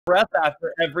breath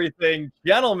after everything.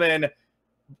 Gentlemen,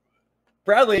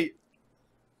 Bradley,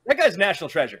 that guy's a national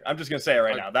treasure. I'm just going to say it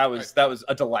right now. That was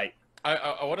a delight.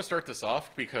 I want to start this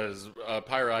off because,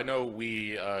 Pyra, I know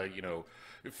we,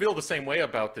 feel the same way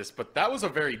about this, but that was a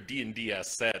very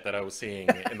D&D-esque set that I was seeing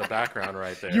in the background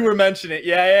right there. You were mentioning it.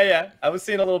 Yeah. I was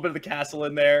seeing a little bit of the castle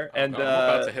in there. And I'm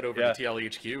about to head over to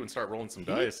TLHQ and start rolling some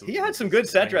dice. He had some good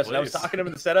set dress. And I was talking to him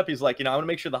in the setup. He's like, I want to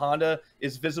make sure the Honda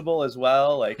is visible as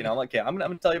well. Like, I'm like, okay, I'm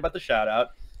going to tell you about the shout out.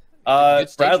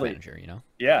 Bradley, manager,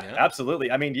 Yeah, absolutely.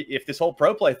 I mean, if this whole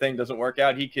pro play thing doesn't work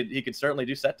out, he could certainly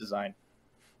do set design.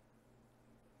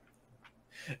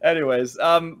 Anyways,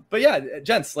 but yeah,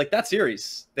 gents, like that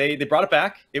series, they brought it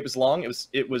back. It was long.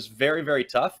 It was very, very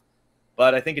tough,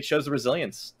 but I think it shows the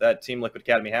resilience that Team Liquid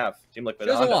Academy have. Team Liquid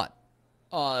shows a lot.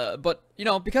 But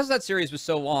because that series was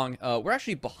so long, we're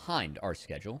actually behind our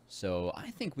schedule. So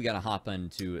I think we got to hop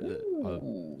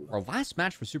into our last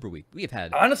match for Super Week. We have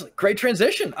had honestly great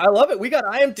transition. I love it. We got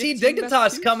IMT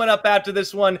Dignitas coming up after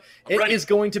this one. It is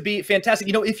going to be fantastic.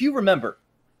 If you remember,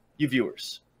 you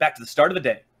viewers, back to the start of the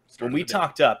day. When we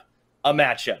talked up a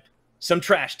matchup, some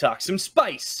trash talk, some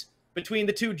spice between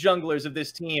the two junglers of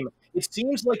this team, it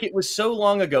seems like it was so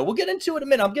long ago. We'll get into it in a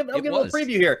minute. I'll give a little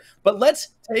preview here. But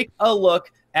let's take a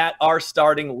look at our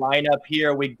starting lineup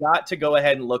here. We got to go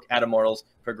ahead and look at Immortals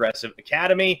Progressive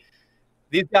Academy.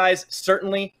 These guys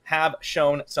certainly have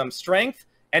shown some strength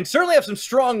and certainly have some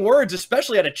strong words,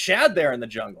 especially out of Chad there in the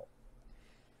jungle.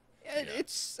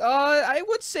 It's, I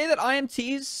would say that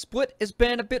IMT's split has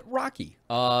been a bit rocky.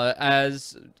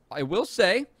 As I will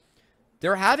say,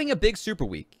 they're having a big Super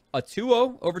Week. A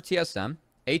 2-0 over TSM,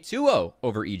 a 2-0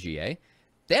 over EGA.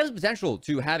 They have the potential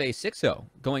to have a 6-0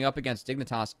 going up against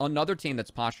Dignitas, another team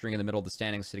that's posturing in the middle of the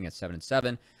standings, sitting at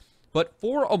 7-7. But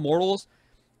for Immortals,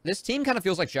 this team kind of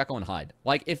feels like Jekyll and Hyde.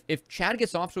 Like, if Chad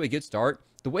gets off to a good start,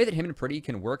 the way that him and Pretty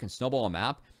can work and snowball a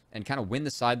map and kind of win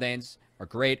the side lanes are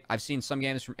great. I've seen some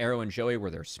games from Arrow and Joey where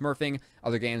they're smurfing,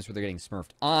 other games where they're getting smurfed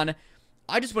on.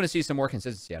 I just want to see some more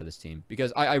consistency out of this team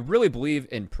because I really believe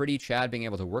in Pretty, Chad being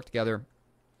able to work together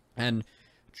and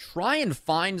try and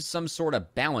find some sort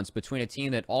of balance between a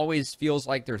team that always feels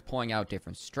like they're pulling out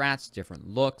different strats, different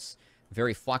looks,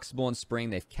 very flexible in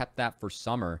spring. They've kept that for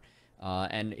summer.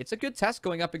 And it's a good test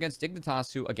going up against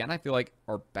Dignitas, who, again, I feel like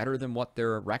are better than what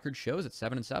their record shows at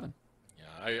 7-7.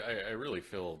 I really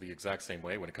feel the exact same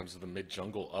way when it comes to the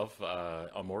mid-jungle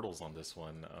of Immortals on this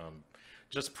one.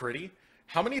 Just Pretty.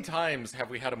 How many times have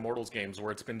we had Immortals games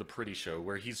where it's been the Pretty show,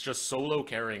 where he's just solo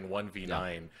carrying 1v9?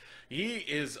 Yeah. He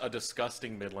is a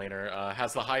disgusting mid laner,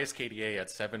 has the highest KDA at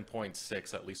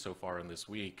 7.6, at least so far in this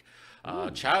week.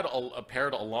 Chad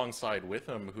paired alongside with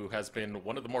him, who has been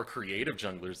one of the more creative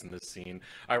junglers in this scene.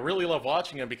 I really love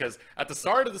watching him because at the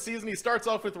start of the season, he starts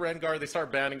off with Rengar. They start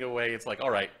banning away. It's like,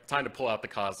 all right, time to pull out the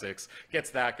Kha'Zix. Gets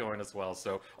that going as well.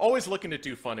 So always looking to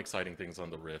do fun, exciting things on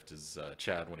the Rift is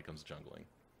Chad when it comes to jungling.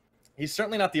 He's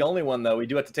certainly not the only one, though. We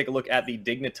do have to take a look at the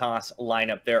Dignitas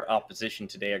lineup. Their opposition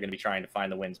today are going to be trying to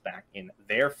find the wins back in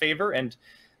their favor. And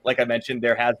like I mentioned,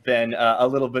 there has been a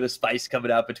little bit of spice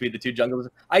coming out between the two junglers.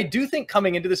 I do think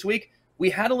coming into this week, we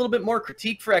had a little bit more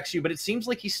critique for XU, but it seems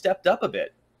like he stepped up a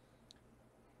bit.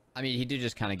 I mean, he did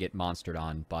just kind of get monstered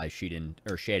on by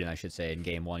Shaden, I should say, in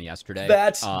game 1 yesterday.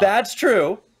 That's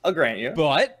true. I'll grant you.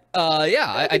 But,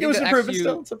 yeah. I think it was an improvement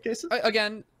still in some cases.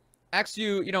 Again,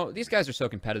 XU, these guys are so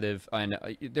competitive, and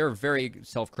they're very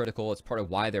self-critical. It's part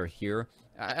of why they're here.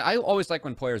 I always like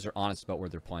when players are honest about where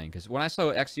they're playing, because when I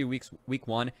saw XU week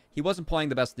 1, he wasn't playing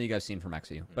the best league I've seen from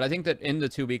XU. But I think that in the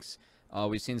 2 weeks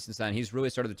we've seen since then, he's really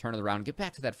started to turn it around and get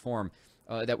back to that form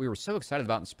that we were so excited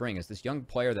about in spring, as this young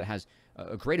player that has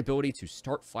a great ability to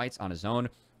start fights on his own,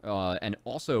 and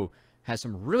also has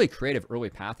some really creative early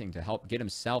pathing to help get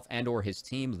himself and or his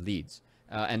team leads.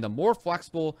 And the more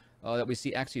flexible that we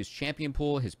see XU's champion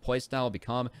pool, his playstyle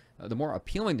become, the more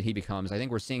appealing that he becomes. I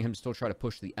think we're seeing him still try to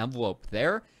push the envelope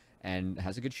there, and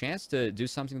has a good chance to do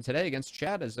something today against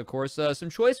Chad, as, of course, some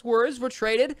choice words were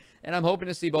traded, and I'm hoping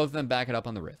to see both of them back it up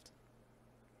on the Rift.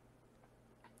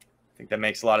 I think that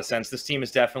makes a lot of sense. This team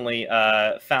has definitely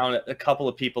found a couple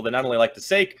of people that not only like to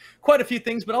say quite a few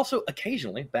things, but also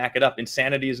occasionally back it up.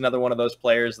 Insanity is another one of those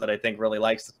players that I think really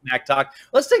likes the smack talk.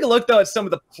 Let's take a look, though, at some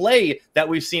of the play that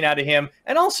we've seen out of him,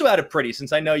 and also out of Pretty,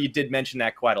 since I know you did mention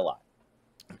that quite a lot.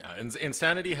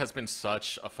 Insanity has been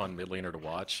such a fun mid laner to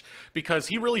watch because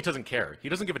he really doesn't care. He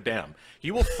doesn't give a damn. He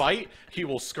will fight, he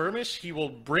will skirmish, he will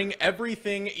bring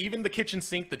everything, even the kitchen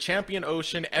sink, the champion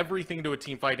ocean, everything to a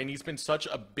team fight, and he's been such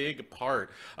a big part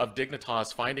of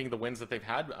Dignitas finding the wins that they've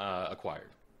had acquired.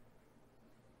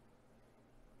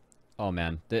 Oh,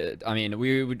 man. I mean,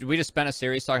 we just spent a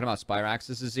series talking about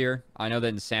Spyrax's Azir. I know that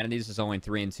Insanity's is only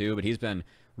 3-2, but he's been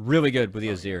really good with the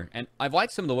Azir. And I've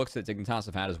liked some of the looks that Dignitas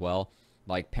have had as well,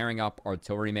 like pairing up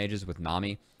artillery mages with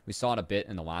Nami. We saw it a bit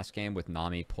in the last game with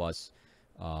Nami plus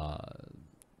LeBlanc.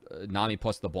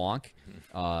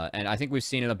 And I think we've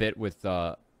seen it a bit with,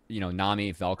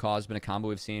 Nami Vel'Koz has been a combo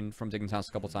we've seen from Dignitas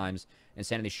a couple times.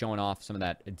 Insanity showing off some of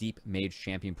that deep mage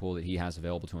champion pool that he has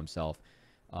available to himself.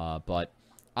 But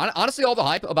honestly, all the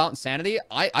hype about Insanity,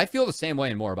 I feel the same way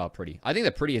and more about Pretty. I think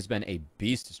that Pretty has been a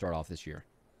beast to start off this year.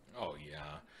 Oh, yeah.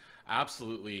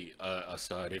 Absolutely a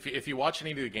stud. If you watch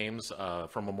any of the games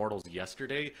from Immortals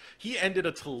yesterday, he ended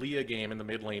a Talia game in the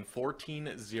mid lane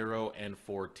 14-0 and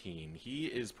 14. He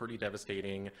is pretty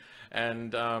devastating.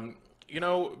 And,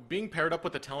 being paired up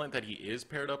with the talent that he is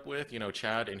paired up with,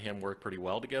 Chad and him work pretty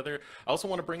well together. I also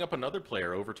want to bring up another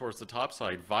player over towards the top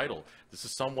side, Vital. This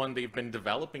is someone they've been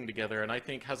developing together and I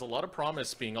think has a lot of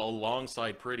promise being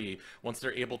alongside Pretty once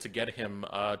they're able to get him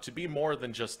to be more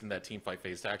than just in that teamfight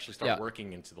phase, to actually start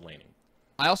working into the laning.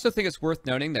 I also think it's worth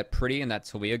noting that Pretty in that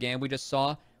Talia game we just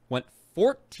saw went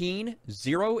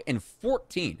 14-0 and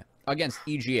 14 against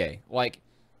EGA. Like,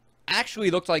 actually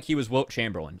looked like he was Wilt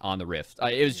Chamberlain on the Rift.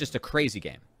 It was just a crazy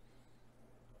game.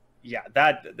 Yeah,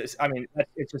 it's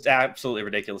just absolutely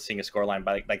ridiculous seeing a scoreline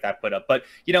like that put up. But,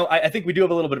 I think we do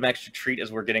have a little bit of extra treat as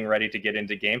we're getting ready to get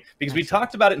into game, because we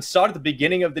talked about it and saw it at the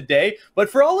beginning of the day. But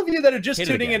for all of you that are just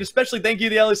tuning in, especially thank you,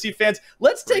 the LEC fans,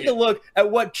 let's take a look at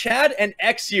what Chad and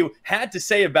XU had to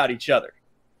say about each other.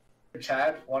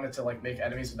 Chad wanted to make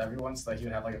enemies with everyone so that he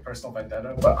would have a personal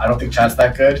vendetta, but I don't think Chad's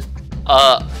that good. This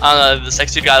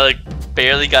XU guy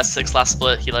barely got 6 last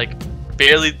split. He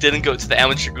barely didn't go to the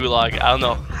amateur gulag. I don't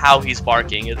know how he's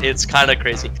barking. It's kind of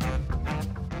crazy.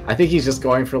 I think he's just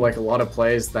going for a lot of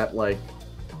plays that are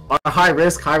high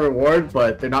risk, high reward,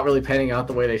 but they're not really panning out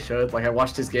the way they should. I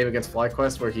watched his game against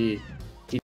FlyQuest where he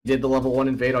did the level 1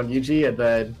 invade on Yuji and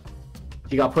then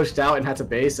he got pushed out and had to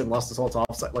base and lost his whole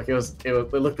top side.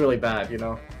 It looked really bad,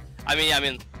 I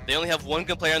mean, they only have one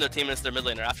good player on their team and it's their mid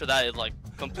laner. After that, it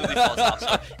completely falls off.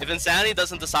 So if Insanity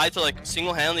doesn't decide to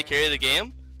single-handedly carry the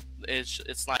game,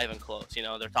 it's not even close.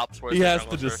 Their top scores. He has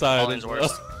to decide.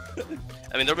 Worst.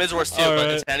 I mean, their mid's worse too,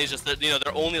 but Insanity's just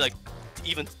their only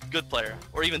even good player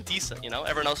or even decent.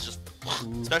 Everyone else just,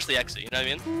 especially XU. You know what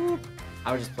I mean?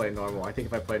 I would just play normal. I think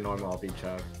if I play normal, I'll beat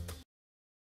Chad.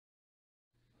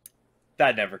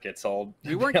 That never gets old.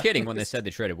 We weren't kidding when they said they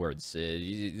traded words.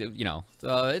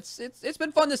 It's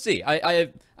been fun to see. I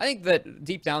think that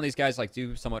deep down these guys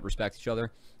do somewhat respect each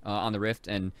other on the Rift,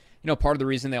 and part of the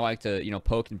reason they like to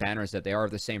poke and banner is that they are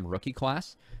of the same rookie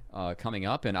class coming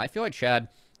up, and I feel like Chad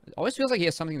always feels like he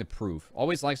has something to prove.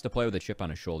 Always likes to play with a chip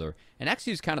on his shoulder, and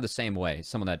XU's kind of the same way.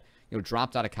 Someone that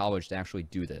dropped out of college to actually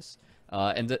do this,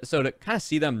 so to kind of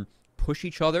see them push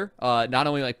each other, not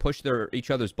only push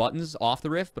each other's buttons off the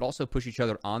Rift, but also push each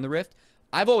other on the Rift,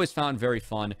 I've always found very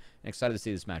fun and excited to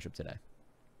see this matchup today.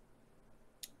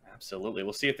 Absolutely.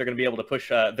 We'll see if they're going to be able to push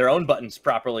their own buttons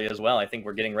properly as well. I think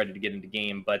we're getting ready to get into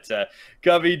game. But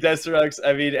Cubby, Desirux,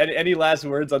 I mean, any last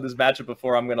words on this matchup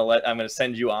before I'm going to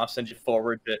send you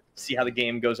forward to see how the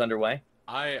game goes underway?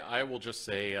 I will just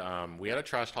say we had a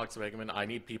trash talk segment. I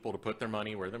need people to put their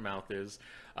money where their mouth is.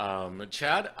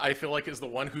 Chad, I feel like, is the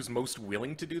one who's most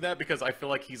willing to do that because I feel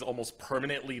like he's almost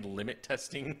permanently limit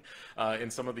testing in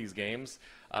some of these games.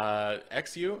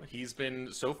 XU, he's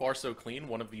been so far so clean,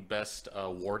 one of the best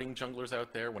warding junglers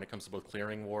out there when it comes to both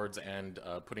clearing wards and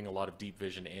putting a lot of deep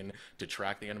vision in to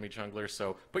track the enemy jungler.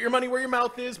 So put your money where your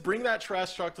mouth is, bring that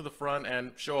trash talk to the front,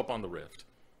 and show up on the Rift.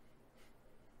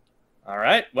 All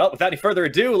right. Well, without any further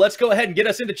ado, let's go ahead and get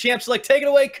us into Champ Select. Take it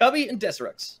away, Cubby and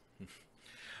Desirux.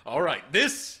 All right.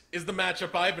 This is the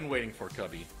matchup I've been waiting for,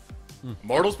 Cubby.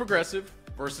 Immortals Progressive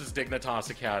versus Dignitas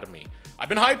Academy. I've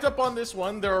been hyped up on this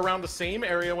one. They're around the same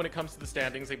area when it comes to the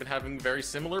standings. They've been having very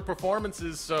similar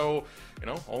performances. So,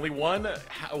 only one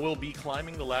will be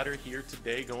climbing the ladder here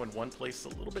today, going one place a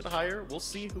little bit higher. We'll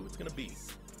see who it's going to be.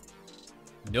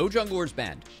 No junglers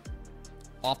banned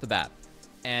off the bat.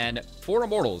 And for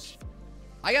Immortals,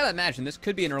 I gotta imagine this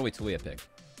could be an early Talia pick.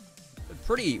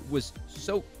 Pretty was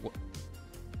so...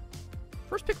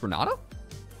 First pick Renata?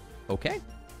 Okay.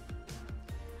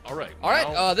 All right.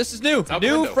 This is new.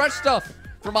 New, fresh stuff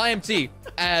from IMT.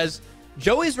 As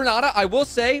Joey's Renata, I will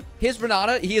say, his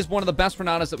Renata, he is one of the best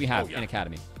Renatas that we have in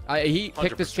Academy. He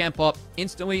picked 100%. This champ up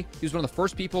instantly. He was one of the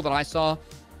first people that I saw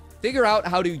figure out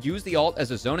how to use the ult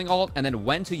as a zoning ult, and then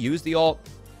when to use the ult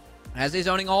as a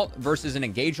zoning ult versus an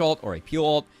engage ult or a peel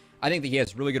ult. I think that he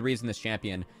has really good reason, this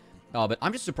champion. But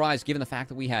I'm just surprised given the fact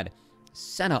that we had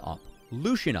Senna up,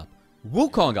 Lucian up,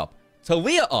 Wukong up,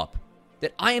 Talia up,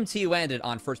 that IMT landed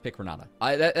on first pick Renata.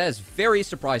 That is very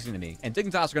surprising to me. And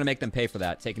Dignitas are going to make them pay for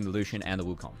that, taking the Lucian and the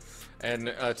Wukong. And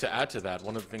to add to that,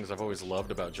 one of the things I've always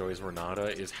loved about Joey's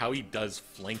Renata is how he does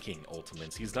flanking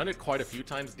ultimates. He's done it quite a few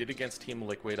times, did it against Team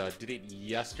Liquid, did it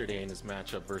yesterday in his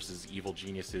matchup versus Evil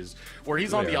Geniuses, where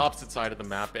he's on the opposite side of the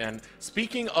map. And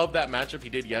speaking of that matchup he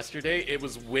did yesterday, it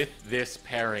was with this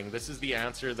pairing. This is the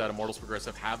answer that Immortals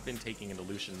Progressive have been taking into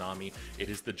Lucian Nami. It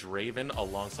is the Draven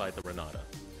alongside the Renata.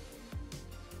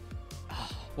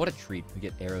 What a treat to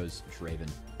get Arrow's Draven.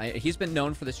 He's been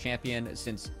known for this champion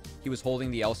since he was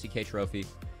holding the LCK trophy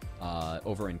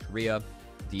over in Korea.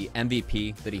 The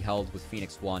MVP that he held with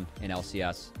Phoenix 1 in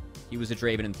LCS. He was a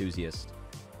Draven enthusiast.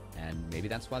 And maybe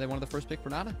that's why they wanted the first pick for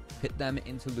Nana. Pit them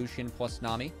into Lucian plus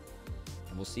Nami.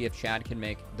 And we'll see if Chad can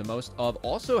make the most of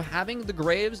also having the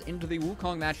Graves into the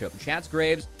Wukong matchup. Chad's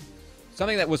Graves,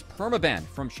 something that was permabanned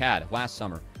from Chad last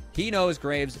summer. He knows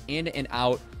Graves in and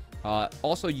out.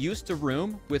 Also used to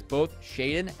room with both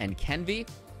Shaden and Kenvi.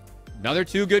 Another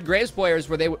two good Graves players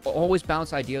where they would always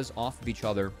bounce ideas off of each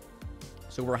other.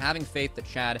 So we're having faith that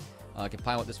Chad can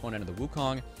pilot this one into the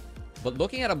Wukong. But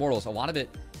looking at Immortals, a lot of it,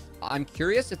 I'm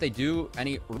curious if they do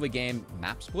any early game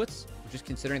map splits, just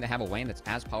considering they have a lane that's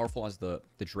as powerful as the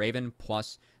Draven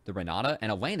plus the Renata,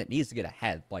 and a lane that needs to get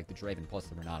ahead like the Draven plus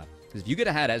the Renata. Because if you get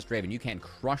ahead as Draven, you can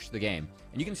crush the game.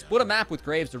 And you can split a map with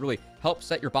Graves to really help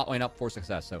set your bot lane up for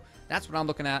success. So that's what I'm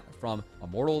looking at from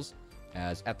Immortals,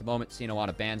 as at the moment seeing a lot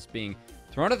of bans being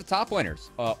thrown at the top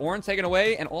laners. Ornn taken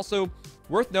away, and also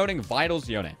worth noting, Vital's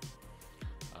Yone.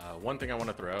 One thing I want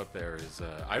to throw out there is,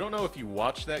 I don't know if you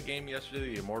watched that game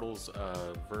yesterday, the Immortals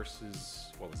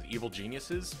versus, what was it, Evil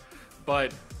Geniuses?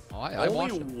 But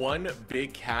only one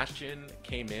big cash-in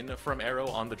came in from Arrow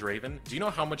on the Draven. Do you know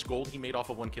how much gold he made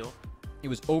off of one kill? It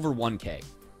was over 1K.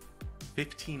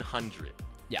 1,500.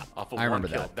 Yeah, off of I remember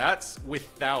one kill. that. That's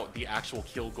without the actual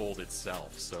kill gold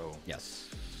itself. So yes.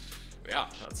 Yeah,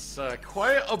 that's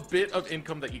quite a bit of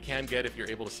income that you can get if you're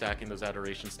able to stack in those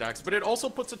adoration stacks. But it also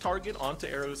puts a target onto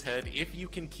Arrow's head. If you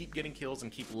can keep getting kills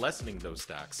and keep lessening those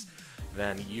stacks,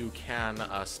 then you can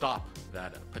stop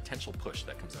that potential push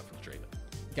that comes out from the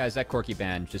Draven. Guys, that Corki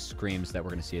ban just screams that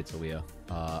we're going to see a Taliyah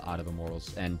out of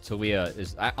Immortals. And Taliyah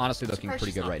is honestly looking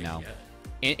pretty good right now.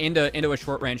 Into a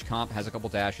short-range comp, has a couple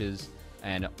dashes,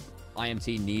 and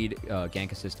IMT need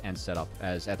gank assist and setup,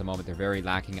 as at the moment they're very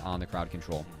lacking on the crowd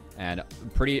control. And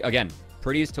pretty's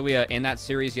Taliyah in that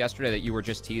series yesterday that you were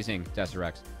just teasing,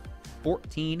 Deserex.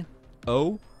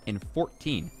 14-0 and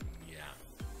 14. Yeah.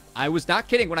 I was not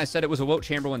kidding when I said it was a Wilt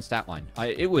Chamberlain stat line.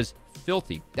 It was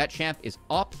filthy. That champ is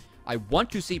up. I want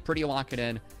to see Pretty lock it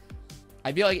in.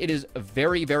 I feel like it is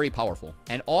very, very powerful.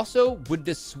 And also would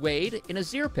dissuade in a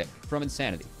Azir pick from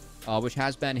Insanity, which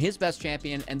has been his best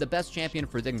champion and the best champion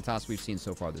for Dignitas we've seen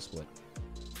so far this split.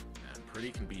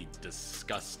 Pretty can be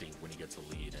disgusting when he gets a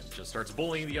lead and just starts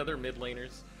bullying the other mid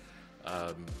laners.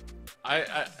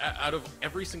 Out of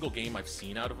every single game I've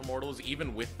seen out of Immortals,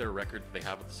 even with their record they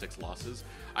have with the 6 losses,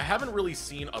 I haven't really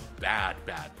seen a bad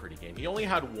Pretty game. He only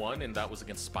had one, and that was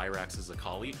against Spyrax's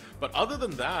Akali. But other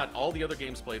than that, all the other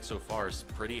games played so far,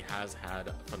 Pretty has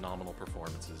had phenomenal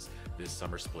performances this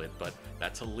SummerSplit. But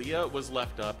that Taliyah was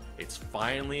left up. It's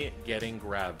finally getting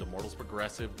grabbed. Immortals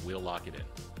Progressive will lock it in.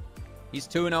 He's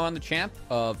 2-0 on the champ.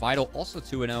 Vital also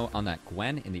 2-0 on that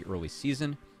Gwen in the early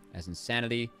season as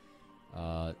Insanity.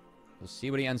 We'll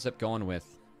see what he ends up going with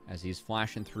as he's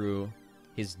flashing through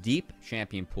his deep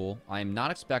champion pool. I am not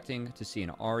expecting to see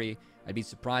an Ahri. I'd be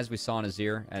surprised we saw an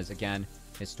Azir as, again,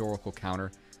 historical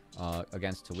counter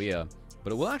against Taliyah.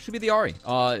 But it will actually be the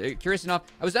Ahri. Curious enough,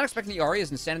 I was not expecting the Ahri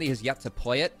as Insanity has yet to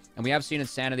play it. And we have seen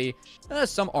Insanity,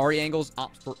 some Ahri angles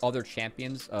opt for other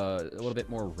champions, a little bit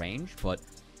more range. But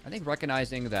I think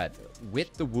recognizing that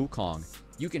with the Wukong,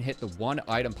 you can hit the one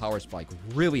item power spike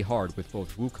really hard with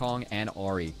both Wukong and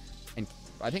Ahri. And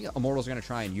I think Immortals are going to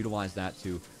try and utilize that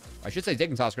to, I should say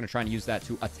Dignitas are going to try and use that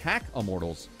to attack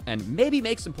Immortals and maybe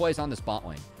make some plays on this bot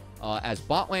lane. As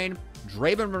bot lane,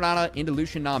 Draven Renata into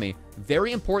Lucian Nami.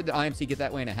 Very important that IMT get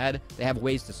that lane ahead. They have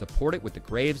ways to support it with the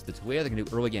Graves, the Taliyah. They can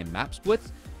do early game map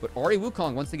splits. But Ahri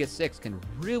Wukong, once they get 6, can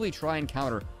really try and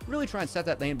counter, really try and set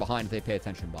that lane behind if they pay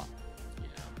attention bot.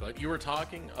 But you were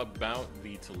talking about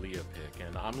the Taliyah pick,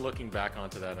 and I'm looking back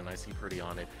onto that, and I see Pretty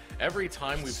on it. Every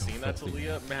time we've seen that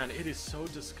Taliyah, man, it is so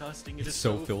disgusting. It is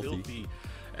so filthy.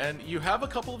 And you have a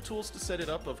couple of tools to set it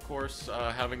up, of course,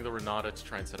 having the Renata to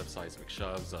try and set up seismic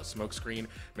shoves. Smokescreen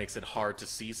makes it hard to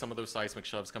see some of those seismic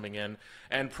shoves coming in.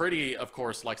 And Pretty, of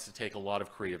course, likes to take a lot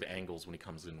of creative angles when he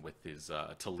comes in with his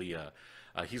Taliyah.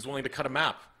 He's willing to cut a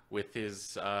map with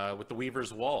his with the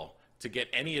Weaver's Wall to get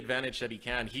any advantage that he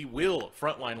can. He will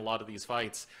frontline a lot of these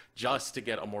fights just to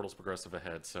get Immortals progressive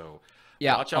ahead. So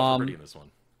yeah, watch out for Pretty in this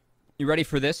one. You ready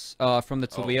for this from the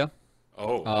Talia?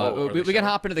 We can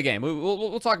hop into the game.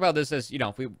 We'll talk about this as, you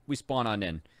know, we spawn on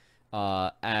in.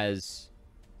 As,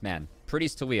 man,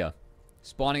 Pretty's Talia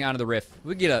spawning onto the Rift.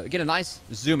 We get a nice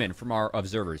zoom in from our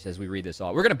observers as we read this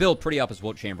all. We're going to build Pretty up as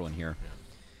Wilt Chamberlain here.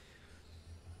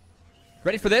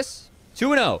 Ready for this?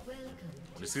 2-0.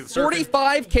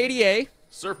 45 KDA.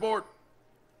 Surfboard.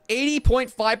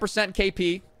 80.5%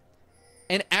 KP.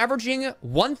 And averaging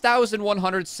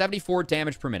 1,174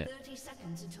 damage per minute. 30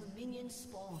 seconds until minions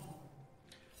spawn.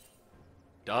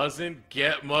 Doesn't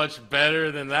get much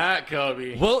better than that,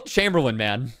 Cubby. Wilt Chamberlain,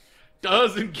 man.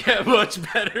 Doesn't get much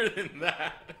better than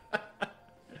that.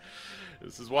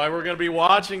 This is why we're going to be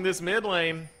watching this mid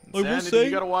lane. I will say,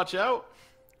 you got to watch out.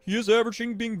 He is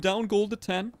averaging being down gold to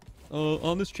 10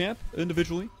 on this champ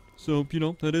individually. So, you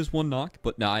know, that is one knock.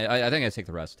 But no, I think I take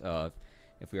the rest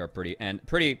if we are Pretty. And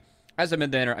Pretty, as a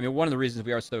mid laner, I mean, one of the reasons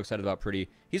we are so excited about Pretty,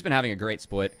 he's been having a great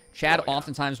split. Chad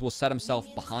oftentimes will set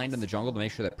himself behind in the jungle to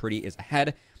make sure that Pretty is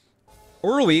ahead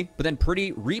early, but then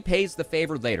Pretty repays the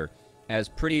favor later, as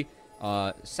Pretty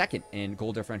second in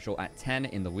gold differential at 10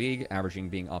 in the league, averaging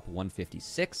being up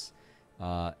 156.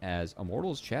 As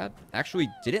Immortals, Chad actually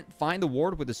didn't find the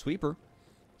ward with the sweeper.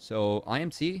 So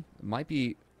IMT might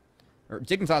be, or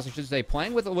Dignitas, I should say,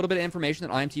 playing with a little bit of information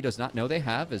that IMT does not know they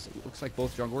have, as it looks like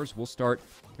both junglers will start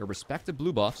their respective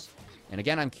blue buffs. And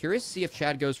again, I'm curious to see if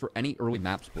Chad goes for any early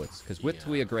map splits, because with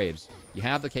Talia Graves, you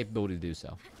have the capability to do so.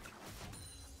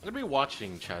 I'm going to be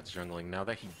watching Chad's jungling now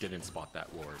that he didn't spot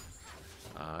that ward.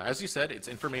 As you said, it's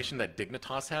information that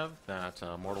Dignitas have that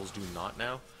Immortals do not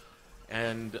now.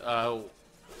 And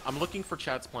I'm looking for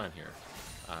Chad's plan here.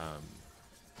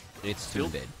 It's still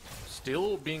big.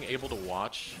 Still being able to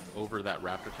watch over that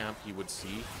Raptor camp, he would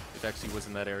see if XE was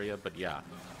in that area. But yeah,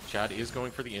 Chad is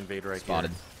going for the invade right here.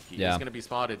 He is going to be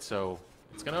spotted, so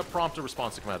it's going to prompt a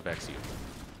response to come out of XE.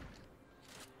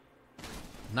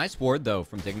 Nice ward, though,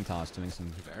 from Dignitas, doing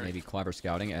some maybe clever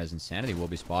scouting, as Insanity will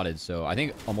be spotted. So I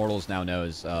think Immortals now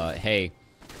knows, hey,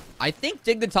 I think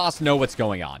Dignitas know what's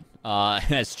going on.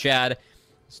 As Chad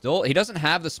still, he doesn't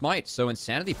have the smite, so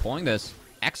Insanity pulling this.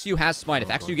 XU has smite. If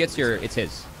XU gets here, it's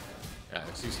his. Yeah,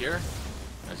 XU's here.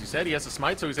 As you said, he has a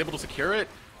smite, so he's able to secure it.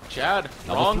 Chad,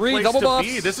 double wrong three, place double to buffs.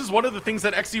 be. This is one of the things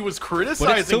that XU was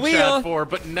criticizing Chad for,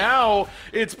 but now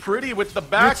it's Pretty with the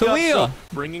backup. So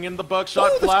bringing in the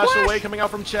buckshot, flash away coming out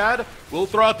from Chad. We'll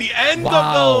throw out the end of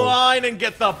the line and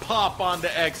get the pop onto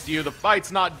XU. The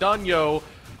fight's not done, yo.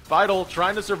 Vital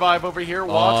trying to survive over here,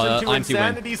 walks into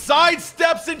Insanity,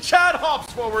 sidesteps, and Chad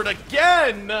hops forward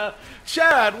again.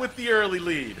 Chad with the early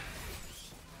lead.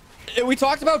 We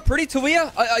talked about Pretty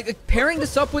Talia pairing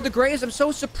this up with the Graves. I'm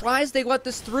so surprised they let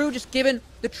this through, just given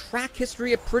the track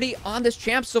history of Pretty on this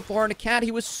champ so far in a cat.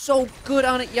 He was so good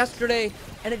on it yesterday,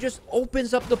 and it just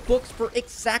opens up the books for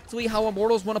exactly how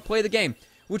Immortals want to play the game,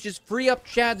 which is free up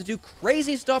Chad to do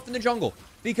crazy stuff in the jungle,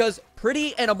 because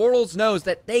Pretty and Immortals knows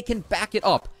that they can back it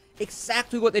up.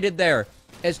 Exactly what they did there,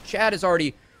 as Chad has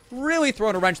already really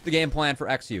thrown a wrench to the game plan for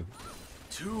XU.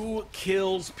 2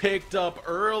 kills picked up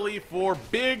early for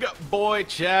big boy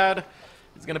Chad.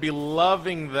 He's going to be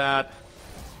loving that.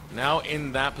 Now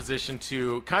in that position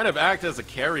to kind of act as a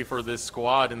carry for this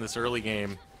squad in this early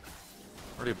game.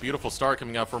 Already a beautiful start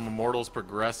coming out from Immortals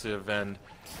Progressive, and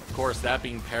of course that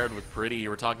being paired with Pretty. You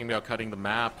were talking about cutting the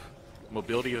map,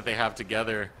 mobility that they have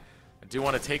together. I do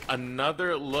want to take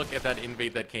another look at that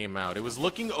invade that came out. It was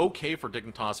looking okay for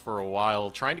Dignitas for a while,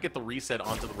 trying to get the reset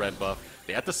onto the red buff.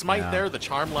 They had the smite there, the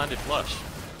charm landed flush.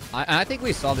 I think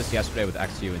we saw this yesterday with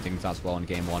XU and Dignitas well in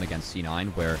game 1 against C9,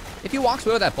 where if he walks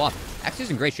away with that buff, XU's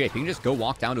in great shape. He can just go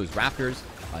walk down to his rafters.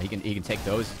 He can take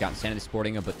those. He's got Insanity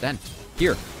supporting him. But then,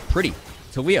 here, Pretty,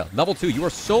 Talia, level 2. You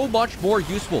are so much more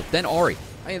useful than Ahri.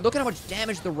 I mean, look at how much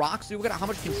damage the rocks do. Look at how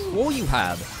much control you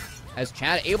have. As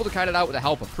Chad able to kite it out with the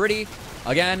help of Pretty.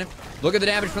 Again, look at the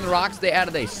damage from the rocks. They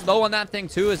added a slow on that thing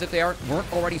too, as if they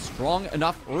weren't already strong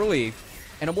enough early.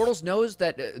 And Immortals knows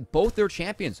that both their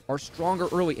champions are stronger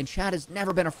early, and Chad has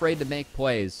never been afraid to make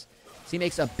plays. So he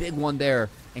makes a big one there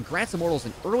and grants Immortals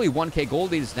an early 1k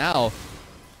gold lead. Now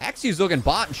XU's looking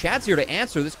bot, and Chad's here to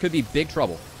answer. This could be big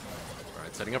trouble. All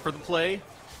right, setting up for the play.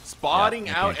 Spotting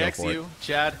out XU.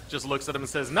 Chad just looks at him and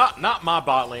says, not my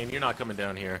bot lane. You're not coming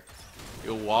down here.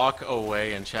 He'll walk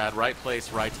away, and Chad, right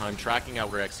place, right time, tracking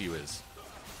out where XU is.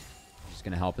 Just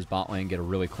going to help his bot lane get a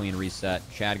really clean reset.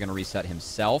 Chad going to reset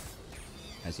himself,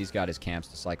 as he's got his camps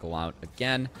to cycle out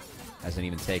again. Hasn't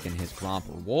even taken his Gromp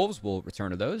or Wolves. We'll return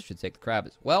to those. Should take the Crab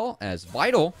as well, as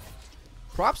Vital.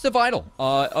 Props to Vital.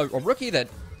 A rookie that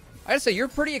I gotta say, you're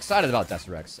pretty excited about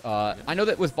Deserex. I know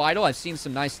that with Vital, I've seen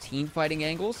some nice team fighting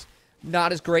angles.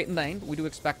 Not as great in lane, but we do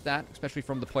expect that, especially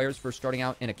from the players first starting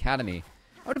out in Academy.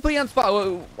 I want to put you on the spot.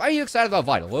 Why are you excited about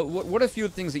Vital? What are a few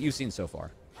things that you've seen so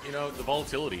far? You know, the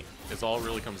volatility is all it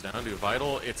really comes down to.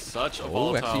 Vital, it's such a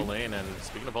volatile XU. lane, and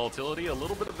speaking of volatility, a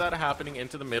little bit of that happening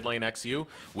into the mid lane. XU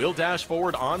will dash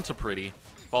forward onto Pretty,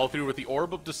 follow through with the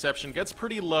Orb of Deception, gets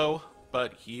pretty low,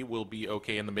 but he will be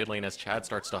okay in the mid lane as Chad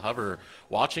starts to hover,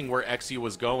 watching where XU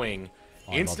was going.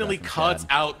 Oh, Instantly cuts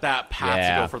out that path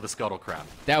to go for the Scuttle Crab.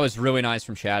 That was really nice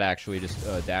from Chad, actually, just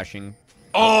dashing.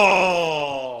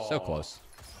 Oh! So close.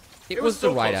 It was the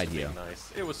so right close to idea. being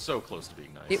nice. It was so close to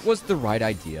being nice. It was the right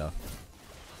idea.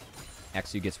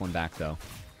 XU gets one back, though.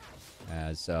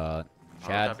 As Chad...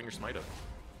 having your smite up.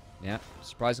 Yeah,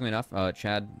 surprisingly enough,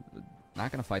 Chad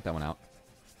not going to fight that one out.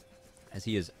 As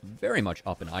he is very much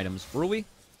up in items early.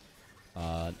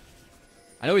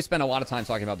 I know we spent a lot of time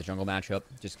talking about the jungle matchup,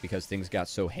 just because things got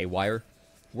so haywire.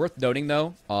 Worth noting,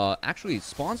 though, actually,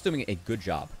 Spawn's doing a good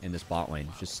job in this bot lane,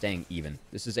 just staying even.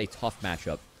 This is a tough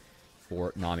matchup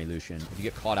for Nami Lucian. If you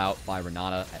get caught out by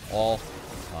Renata at all,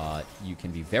 you can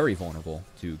be very vulnerable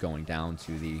to going down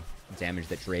to the damage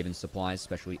that Draven supplies,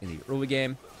 especially in the early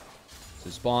game. So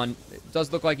Spawn, it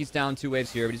does look like he's down 2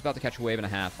 waves here, but he's about to catch a wave and a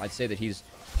half. I'd say that he's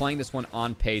playing this one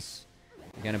on pace.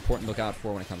 Again, important to look out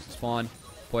for when it comes to Spawn.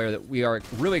 Player that we are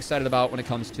really excited about when it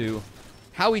comes to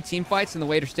how he team fights in the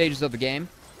later stages of the game.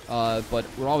 But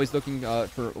we're always looking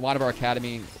for a lot of our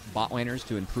Academy bot laners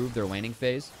to improve their laning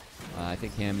phase. I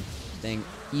think him staying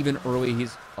even early,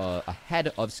 he's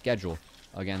ahead of schedule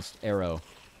against Arrow,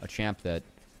 a champ that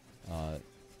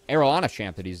Arrow on a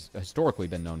champ that he's historically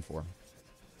been known for.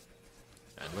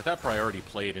 And with that priority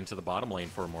played into the bottom lane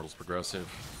for Immortals Progressive,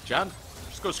 Chad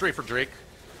just goes straight for Drake.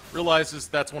 Realizes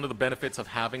that's one of the benefits of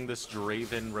having this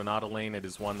Draven Renata lane. It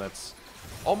is one that's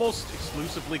almost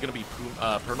exclusively going to be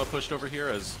perma-pushed over here,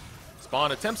 as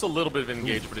Spawn attempts a little bit of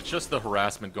engage, but it's just the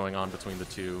harassment going on between the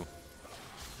two.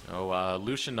 Oh,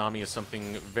 Lucian Nami is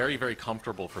something very, very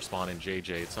comfortable for Spawn and JJ.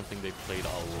 It's something they've played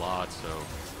a lot, so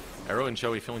Arrow and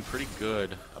Joey feeling pretty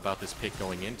good about this pick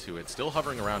going into it. Still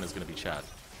hovering around is going to be Chad.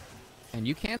 And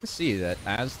you can see that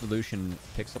as the Lucian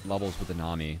picks up levels with the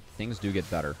Nami, things do get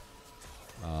better.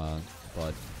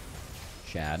 But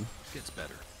Chad Gets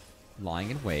better.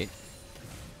 lying in wait.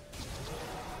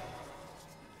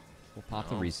 We'll pop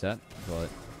the reset, but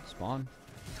Spawn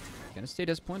gonna stay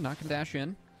disciplined, not gonna dash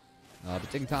in. But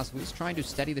Dignitas at least trying to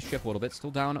steady the ship a little bit.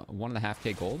 Still down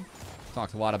 1.5k gold.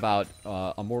 Talked a lot about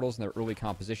Immortals and their early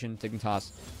composition.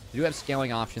 Dignitas, they do have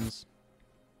scaling options.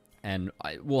 And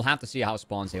we'll have to see how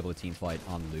Spawn's able to team fight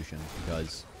on the Lucian,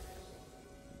 because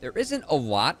there isn't a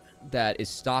lot that is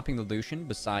stopping the Lucian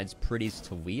besides Pretty's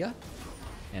Talia.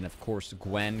 And of course,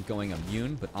 Gwen going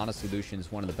immune. But honestly,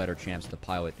 Lucian's one of the better champs to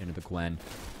pilot into the Gwen.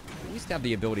 At least have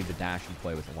the ability to dash and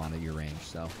play with a lot of your range.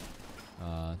 So,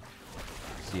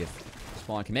 see if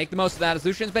Spawn can make the most of that, as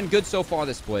Lucian's been good so far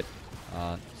this split.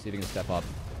 See if he can step up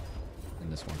in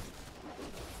this one.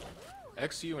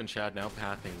 XU and Chad now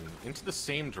pathing into the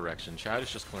same direction. Chad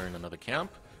is just clearing another camp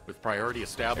with priority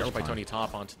established by Tony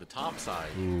Top onto the top side.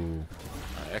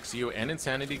 XU and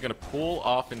Insanity going to pull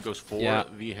off and goes for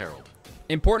the Herald.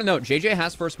 Important note, JJ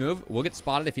has first move. Will get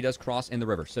spotted if he does cross in the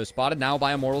river. So spotted now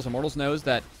by Immortals. Immortals knows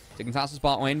that Dignitas'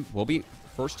 bot lane will be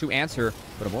first to answer,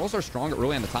 but Immortals are stronger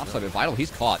early on the top side. But Vital,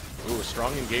 he's caught. Ooh, a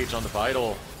strong engage on the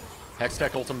Vital.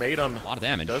 Hextech Ultimatum. A lot of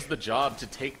damage. Does the job to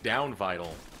take down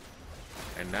Vital.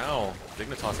 And now,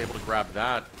 Dignitas able to grab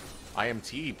that.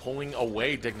 IMT pulling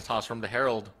away Dignitas from the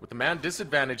Herald. With the man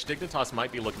disadvantage, Dignitas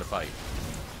might be looking to fight.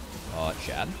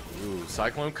 Chad. Ooh,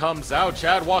 Cyclone comes out.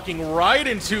 Chad walking right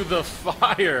into the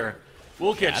fire.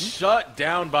 Will get shut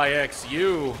down by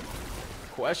XU.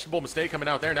 Questionable mistake coming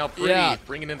out there. Now Pretty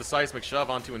bringing in the seismic shove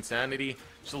onto Insanity.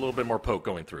 Just a little bit more poke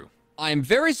going through. I'm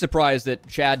very surprised that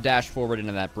Chad dashed forward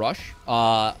into that brush.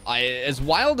 As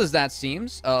wild as that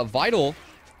seems, Vital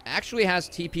actually has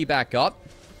TP back up.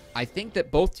 I think that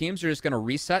both teams are just going to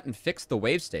reset and fix the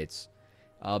wave states.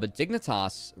 But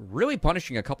Dignitas really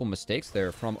punishing a couple mistakes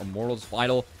there from Immortals.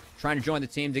 Vital trying to join the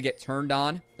team to get turned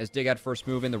on as Dig had first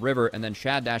move in the river, and then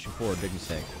Chad dashing forward. Big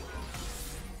mistake.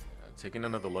 Taking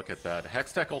another look at that.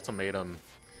 Hextech Ultimatum.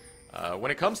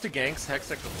 When it comes to ganks,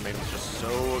 Hextech Ultimatum is just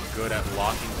so good at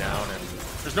locking down, and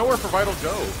there's nowhere for Vital to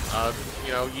go.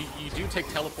 You know, you do take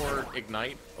Teleport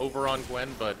Ignite over on Gwen,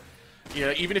 but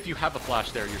yeah, even if you have a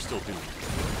flash there, you're still doomed.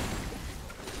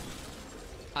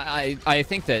 I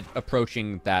think that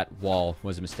approaching that wall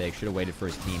was a mistake. Should have waited for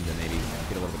his team to maybe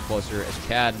get a little bit closer. As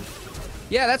Chad,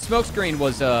 yeah, that smokescreen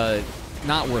was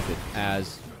not worth it,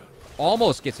 as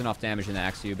almost gets enough damage in the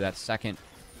Axu, but that second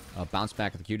Bounce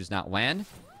back at the Q does not land.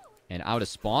 And out of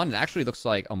spawn. It actually looks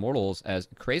like Immortals, as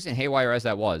crazy and haywire as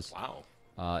that was.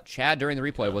 Wow. Chad, during the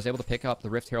replay, was able to pick up the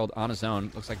Rift Herald on his own.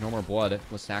 Looks like no more blood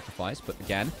was sacrificed. But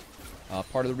again,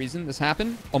 part of the reason this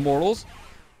happened, Immortals,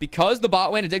 because the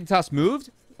bot lane of Dignitas moved,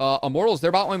 Immortals,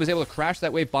 their bot lane was able to crash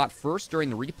that wave bot first during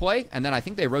the replay, and then I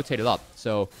think they rotated up.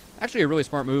 So actually a really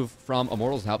smart move from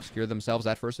Immortals to help secure themselves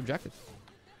that first objective.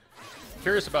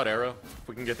 Curious about Arrow. If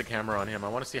we can get the camera on him, I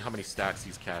want to see how many stacks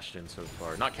he's cashed in so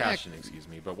far. Not cashed in, excuse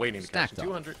me, but waiting to cash in.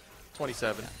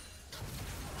 227.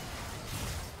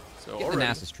 So Get the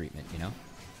Nasus treatment, you know?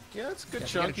 Yeah, it's a good You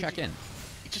chunk. gotta check in.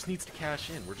 He just needs to cash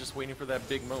in. We're just waiting for that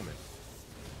big moment.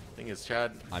 Thing is,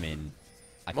 Chad. I mean,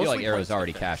 I feel like Arrow's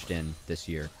already cashed in this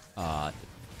year.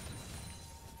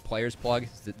 Players plug.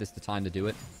 Is this the time to do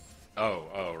it?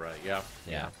 Oh, right, yeah.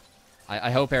 Yeah. I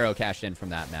hope Arrow cashed in from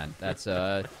that, man. That's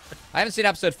I haven't seen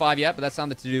episode 5 yet, but that's on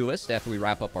the to-do list after we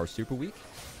wrap up our Super Week.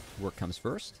 Work comes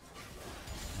first.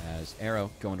 As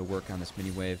Arrow going to work on this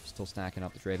mini wave, still stacking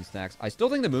up the Draven stacks. I still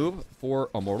think the move for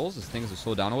Immortals, as things have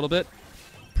slowed down a little bit,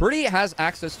 Pretty has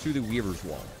access to the Weaver's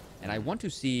Wall, and I want to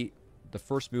see the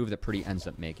first move that Pretty ends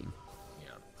up making.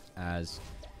 Yeah. As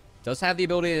does have the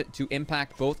ability to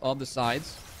impact both of the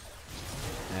sides.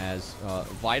 As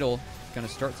Vital going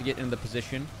to start to get into the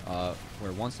position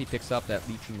where once he picks up that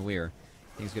Leeching Leer,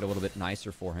 things get a little bit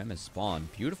nicer for him as Spawn.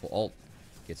 Beautiful ult.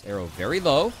 Gets Arrow very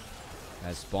low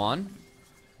as Spawn.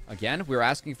 Again, we were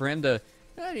asking for him to,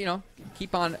 you know,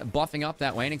 keep on buffing up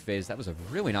that laning phase. That was a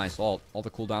really nice ult. All the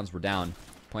cooldowns were down.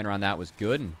 Playing around that was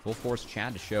good, and we'll force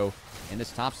Chad to show in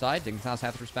this top side. Dignitas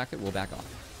have to respect it. We'll back off.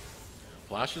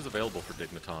 Flash is available for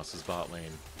Dignitas' bot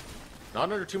lane. Not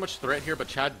under too much threat here, but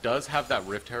Chad does have that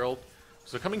Rift Herald.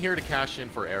 So coming here to cash in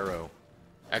for Arrow.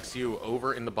 XU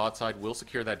over in the bot side will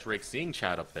secure that Drake, seeing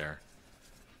Chad up there.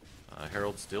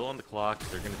 Herald still on the clock.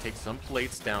 They're going to take some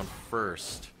plates down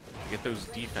first. Get those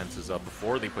defenses up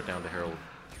before they put down the Herald.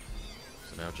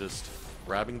 So now just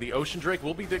grabbing the Ocean Drake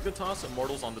will be Dignitas.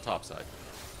 Immortals on the top side.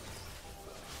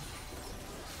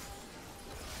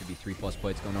 Could be 3+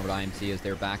 plates going over to IMT as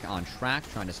they're back on track,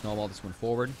 trying to snowball this one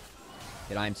forward.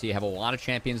 At IMT have a lot of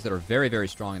champions that are very, very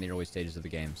strong in the early stages of the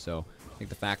game. So I think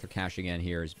the fact they're cashing in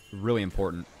here is really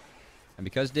important. And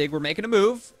because Dig were making a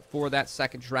move for that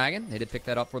second dragon, they did pick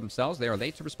that up for themselves. They are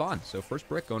late to respond. So first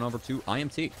brick going over to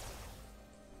IMT.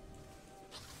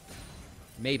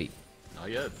 Maybe. Not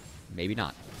yet. Maybe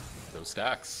not. Those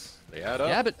stacks, they add up.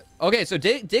 Yeah, but okay, so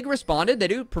Dig responded. They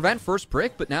do prevent first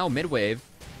brick, but now mid-wave.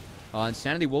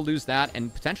 Insanity will lose that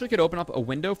and potentially could open up a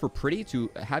window for Pretty to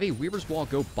have a Weaver's Wall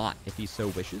go bot if he so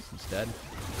wishes. Instead,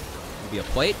 it'll be a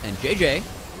plate and JJ.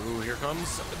 Ooh, here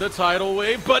comes the tidal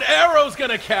wave, but Arrow's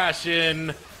gonna cash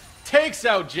in. Takes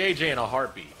out JJ in a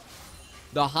heartbeat.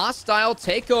 The hostile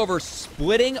takeover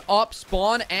splitting up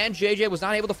Spawn, and JJ was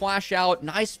not able to flash out.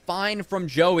 Nice find from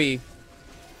Joey.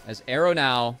 As Arrow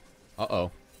now.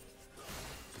 Uh-oh.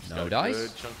 No dice.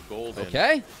 Good chunk of gold in.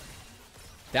 Okay.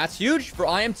 That's huge for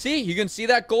IMT. You can see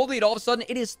that gold lead. All of a sudden,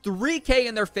 it is 3K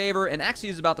in their favor, and XU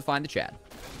is about to find the Chad.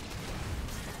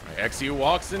 Right, XU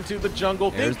walks into the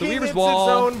jungle. There's the Weaver's it's Wall.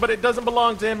 his own, but it doesn't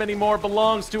belong to him anymore.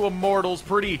 Belongs to Immortals.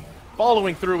 Pretty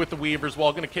following through with the Weaver's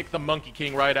Wall. Going to kick the Monkey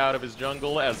King right out of his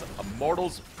jungle as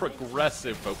Immortals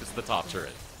progressive focus the top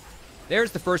turret.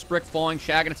 There's the first brick falling.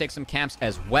 Chad going to take some camps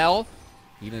as well.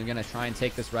 Even going to try and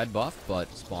take this red buff, but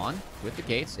Spawn with the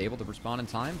gates, able to respond in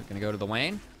time. They're going to go to the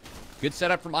lane. Good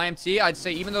setup from IMT. I'd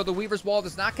say even though the Weaver's Wall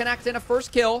does not connect in a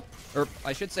first kill, or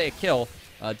I should say a kill,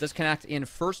 does connect in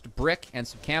first brick and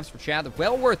some camps for Chad.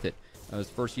 Well worth it. That was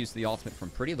the first use of the ultimate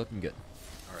from Pretty. Looking good.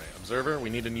 All right, Observer,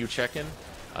 we need a new check-in.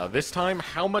 This time,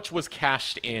 how much was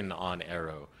cashed in on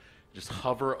Arrow? Just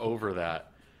hover over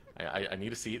that. I need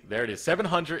to see it. There it is.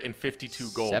 752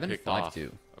 gold picked off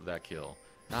of that kill.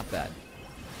 Not bad.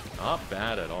 Not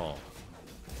bad at all.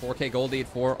 4K gold lead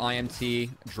for IMT.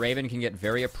 Draven can get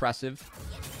very oppressive.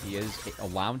 He is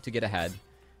allowed to get ahead.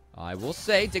 I will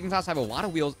say, Dignitas have a lot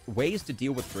of ways to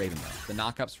deal with Draven, though. The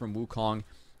knockups from Wukong,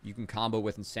 you can combo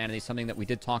with Insanity, something that we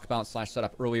did talk about / set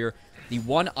up earlier. The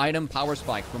one-item power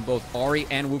spike from both Ahri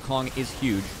and Wukong is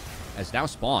huge, as now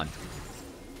Spawn.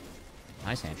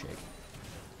 Nice handshake.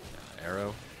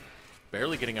 Arrow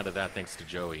barely getting out of that thanks to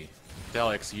Joey. Del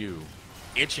XU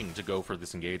itching to go for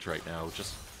this engage right now,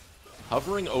 just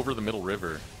hovering over the middle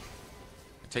river.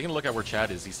 Taking a look at where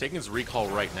Chad is, he's taking his recall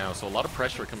right now, so a lot of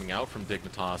pressure coming out from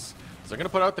Dignitas. So they're going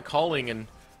to put out the calling and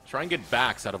try and get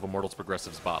backs out of Immortals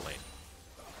Progressive's bot lane.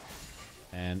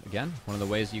 And again, one of the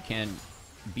ways you can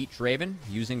beat Draven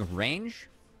using range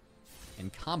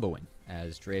and comboing,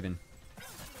 as Draven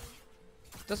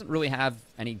doesn't really have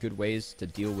any good ways to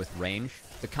deal with range.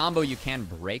 The combo you can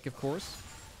break, of course,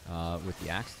 with the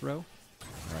axe throw.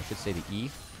 Or I should say the E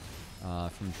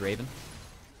from Draven.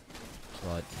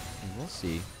 But we'll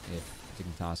see if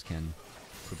Dignitas can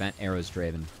prevent Arrow's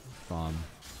Draven from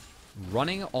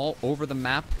running all over the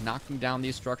map, knocking down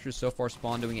these structures. So far,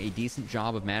 Spawn doing a decent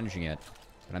job of managing it.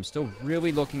 But I'm still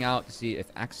really looking out to see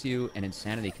if Axew and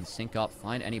Insanity can sync up,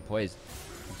 find any plays,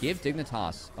 give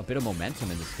Dignitas a bit of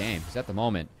momentum in this game. Because at the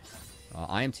moment,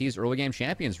 IMT's early game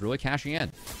champions really cashing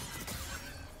in.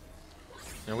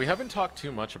 Now, we haven't talked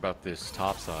too much about this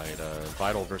top side,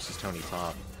 Vital versus Tony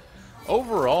Top.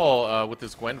 Overall, with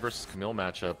this Gwen versus Camille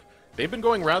matchup, they've been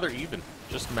going rather even,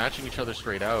 just matching each other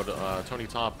straight out. Tony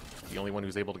Top, the only one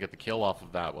who's able to get the kill off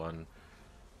of that one.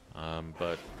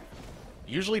 But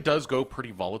usually does go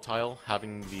pretty volatile,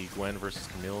 having the Gwen versus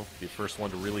Camille. The first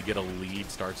one to really get a lead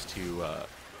starts to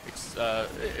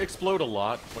explode a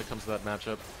lot when it comes to that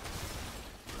matchup.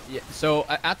 Yeah, so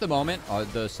at the moment,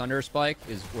 the Sunder Spike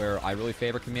is where I really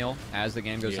favor Camille as the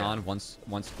game goes on. Once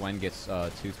Gwen gets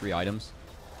 2-3 items,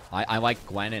 I like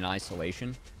Gwen in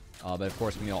isolation, but of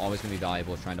course Camille always going to be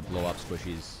valuable trying to blow up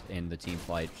squishies in the team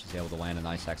fight. She's able to land a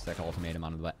nice Hextech ultimatum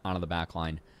onto the back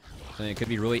line. So it could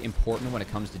be really important when it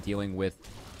comes to dealing with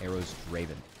Arrow's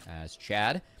Draven. As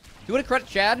Chad, you want to credit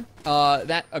Chad,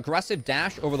 that aggressive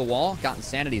dash over the wall got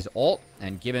Insanity's ult,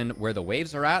 and given where the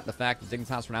waves are at, the fact that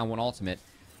Dignitas are now 1 ultimate,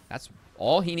 that's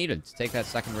all he needed to take that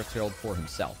second Rift Herald for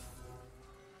himself.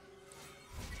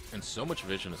 And so much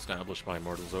vision established by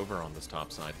Immortals over on this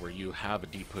top side, where you have a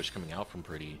deep push coming out from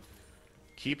Pretty.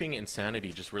 Keeping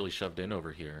Insanity just really shoved in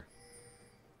over here.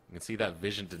 You can see that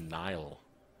vision denial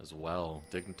as well.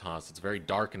 Dignitas, it's very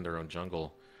dark in their own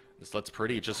jungle. This lets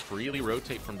Pretty just freely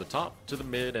rotate from the top to the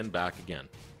mid and back again.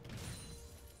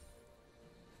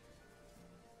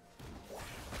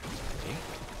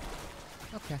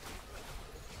 Okay.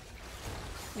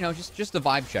 You know, just a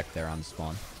vibe check there on the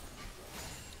Spawn.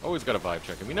 Always got a vibe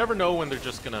check, and we never know when they're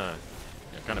just gonna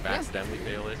kind of accidentally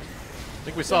fail it. I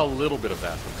think we saw a little bit of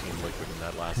that from Team Liquid in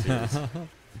that last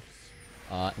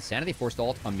series. Insanity forced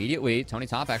ult immediately. Tony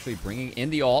Top actually bringing in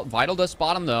the ult. Vital does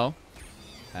spot him, though.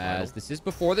 As this is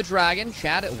before the Dragon.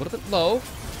 Chad a little bit low.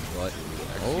 But,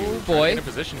 oh, boy. In a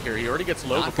position here. He already gets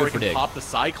low before he can pop the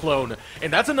Cyclone.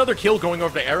 And that's another kill going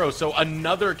over the Arrow, so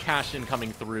another cash-in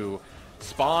coming through.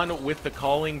 Spawn with the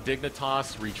calling,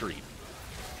 Dignitas retreat.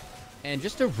 And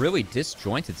just a really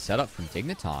disjointed setup from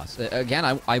Dignitas. Again,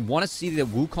 I want to see the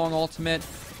Wukong ultimate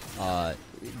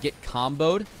get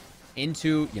comboed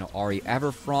into, you know, Ari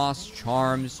Everfrost,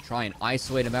 Charms, try and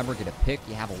isolate a member, get a pick.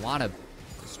 You have a lot of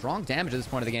strong damage at this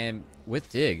point of the game with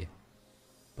Dig.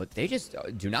 But they just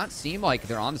do not seem like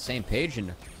they're on the same page.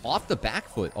 And off the back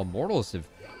foot, Immortals have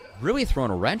really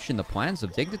thrown a wrench in the plans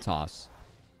of Dignitas.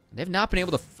 They've not been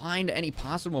able to find any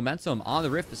positive momentum on the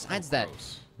Rift besides that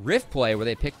Rift play where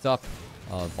they picked up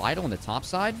Vital on the top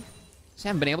side. Just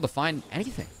haven't been able to find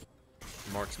anything.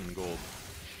 Marksman Gold.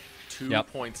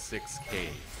 2.6k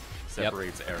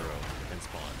separates Arrow and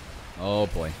Spawn. Oh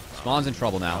boy. Spawn's in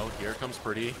trouble now. Here comes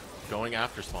Pretty going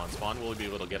after Spawn. Spawn will be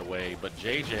able to get away, but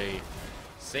JJ,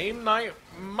 same night,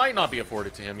 might not be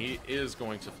afforded to him. He is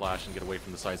going to flash and get away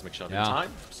from the seismic shove in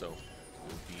time, so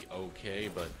it'll be okay,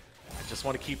 but I just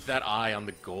want to keep that eye on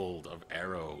the gold of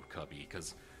Arrow, Cubby,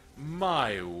 because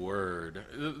my word,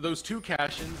 those two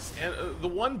cash-ins, and the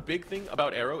one big thing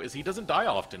about Arrow is he doesn't die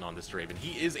often on this Draven.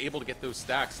 He is able to get those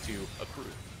stacks to accrue.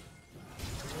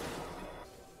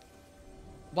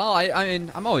 Well, I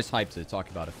mean, I'm always hyped to talk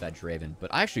about a fed Draven,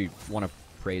 but I actually want to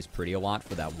praise Pretty a lot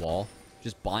for that wall.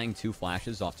 Just buying 2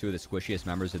 flashes off 2 of the squishiest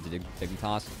members of the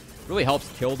Dignitas really helps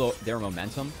kill their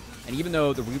momentum. And even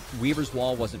though the Weaver's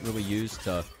wall wasn't really used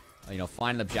to, you know,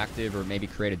 find an objective or maybe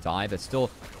create a dive, it's still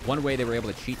one way they were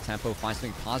able to cheat tempo, find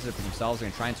something positive for themselves. They're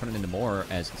going to try and turn it into more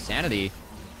as Insanity.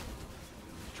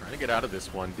 Trying to get out of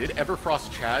this one. Did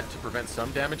Everfrost Chad to prevent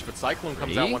some damage, but Cyclone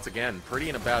comes out once again. Pretty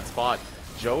in a bad spot.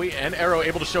 Joey and Arrow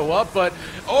able to show up, but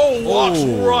walks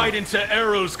right into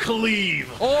Arrow's cleave.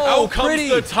 Out comes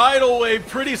the tidal wave.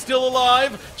 Pretty still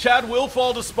alive. Chad will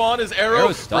fall to Spawn as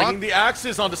Arrow bringing the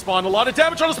axes onto Spawn. A lot of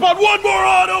damage on the Spawn. One more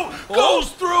auto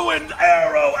goes through, and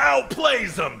Arrow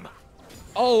outplays him.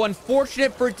 Oh,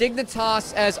 unfortunate for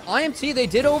Dignitas as IMT, they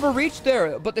did overreach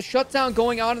there, but the shutdown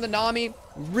going on in the Nami,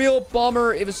 real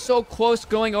bummer. It was so close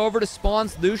going over to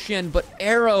Spawn's Lucian, but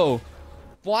Arrow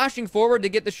flashing forward to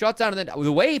get the shutdown, and then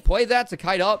the way he played that to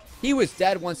kite up, he was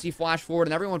dead once he flashed forward,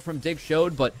 and everyone from Dig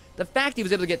showed, but the fact he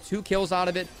was able to get 2 kills out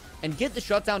of it and get the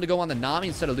shutdown to go on the Nami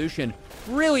instead of Lucian,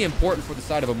 really important for the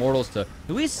side of Immortals to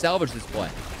at least salvage this play.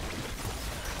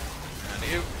 And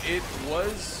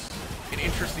it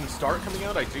interesting start coming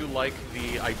out. I do like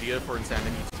the idea for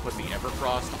Insanity to put the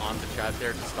Everfrost onto Chad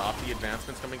there to stop the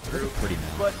advancements coming through. Pretty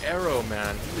man. But Arrow,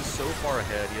 man, he is so far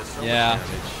ahead. He has so much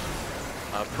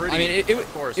damage. Pretty, I mean,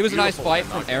 of course, it was a nice beautiful fight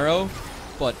from knockdown. Arrow,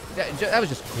 but that was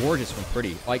just gorgeous from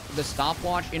Pretty. Like, the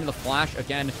stopwatch into the flash,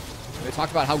 again, we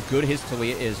talked about how good his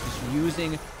Talia is. Just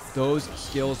using those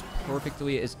skills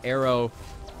perfectly as Arrow.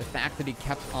 The fact that he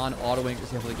kept on autoing,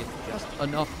 was able to get just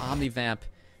enough Omnivamp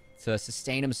to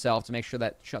sustain himself to make sure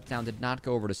that shutdown did not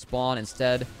go over to spawn.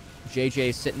 Instead,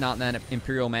 JJ sitting out in that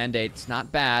Imperial Mandate. It's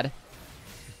not bad,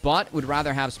 but would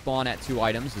rather have spawn at 2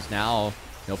 items. Is now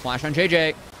no flash on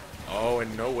JJ. Oh,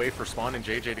 and no way for Spawn and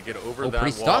JJ to get over that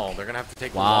Pretty wall. stuck. They're going to have to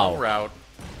take the long route.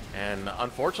 And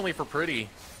unfortunately for Pretty,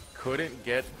 couldn't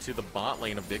get to the bot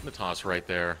lane of Dignitas right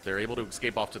there. They're able to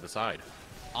escape off to the side.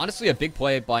 Honestly, a big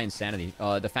play by Insanity.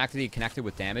 The fact that he connected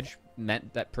with damage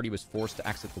meant that Pretty was forced to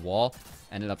exit the wall.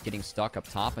 Ended up getting stuck up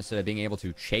top instead of being able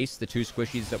to chase the 2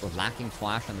 squishies that were lacking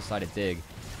flash on the side of Dig.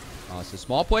 So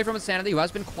small play from Insanity, who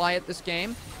has been quiet this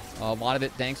game. A lot of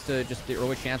it thanks to just the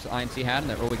early champs that IMT had and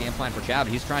the early game plan for Chad.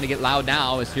 But he's trying to get loud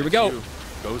now. As here we go.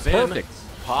 Goes in. Perfect.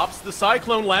 Pops the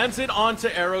Cyclone, lands it onto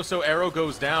Arrow, so Arrow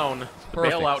goes down. The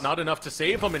Perfect. bailout, not enough to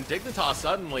save him, and Dignitas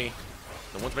suddenly,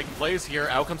 the one's making plays here.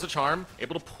 Out comes a Charm,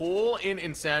 able to pull in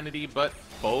Insanity, but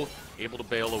both able to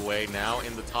bail away. Now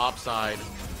in the top side,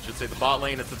 should say the bot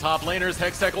lane, it's the top laners.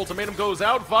 Hextech Ultimatum goes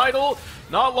out. Vital,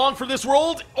 not long for this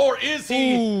rolled, or is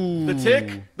he? Ooh. The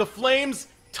tick, the flames,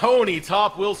 Tony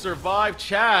top will survive.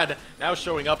 Chad now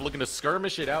showing up, looking to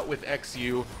skirmish it out with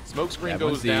XU. Smokescreen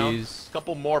goes down. A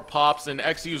couple more pops, and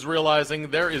XU's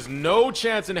realizing there is no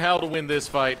chance in hell to win this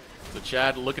fight. So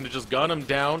Chad looking to just gun him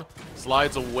down.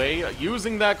 Slides away,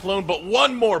 using that clone, but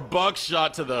one more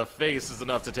buckshot to the face is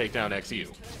enough to take down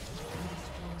XU.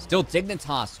 Still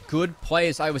Dignitas, good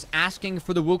plays. I was asking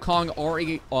for the Wukong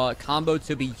Ori combo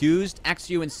to be used.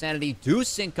 XU Insanity do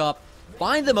sync up.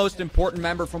 Find the most important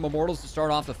member from Immortals to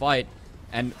start off the fight,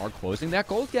 and are closing that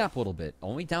gold gap a little bit.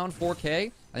 Only down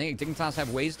 4K. I think Dignitas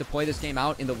have ways to play this game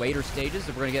out in the later stages.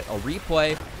 If we're going to get a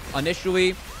replay,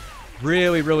 initially,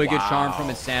 really good charm from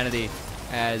Insanity,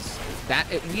 as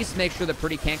that at least makes sure that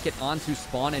Pretty can't get onto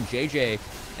Spawn and JJ.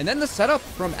 And then the setup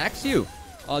from XU.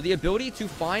 The ability to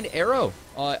find Arrow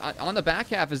on the back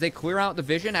half as they clear out the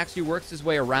vision. XU works his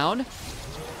way around.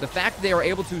 The fact that they are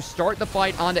able to start the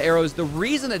fight onto Arrow is the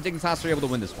reason that Dignitas are able to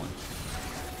win this one.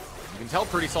 You can tell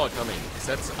Pretty saw it coming.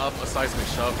 Sets up a seismic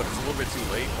shove, but it's a little bit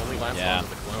too late. Only lands onto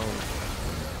the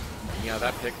clone. Yeah,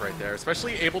 that pick right there.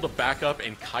 Especially able to back up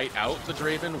and kite out the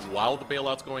Draven while the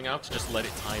bailout's going out to just let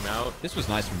it time out. This was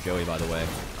nice from Joey, by the way.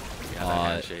 Yeah, that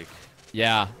handshake.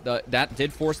 Yeah, that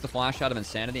did force the flash out of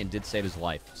Insanity and did save his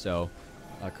life. So,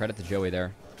 credit to Joey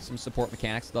there. Some support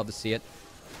mechanics. Love to see it.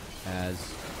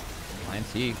 As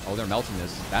IMT, oh, they're melting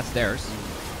this. That's theirs.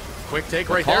 Quick take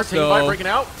right there. Team fight breaking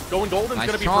out. Going golden's nice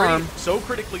going to be charm. Pretty. So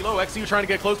critically low. XU trying to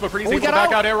get close, but Pretty's Oh, able to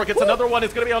back out. Arrow gets another one.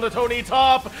 It's going to be on the Tony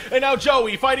top. And now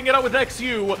Joey fighting it out with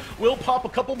XU. Will pop a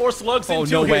couple more slugs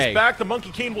into his back. The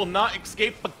Monkey King will not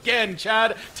escape again.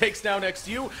 Chad takes down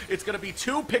XU. It's going to be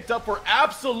 2 picked up for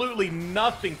absolutely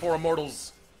nothing for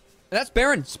Immortals. That's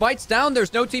Baron. Spite's down.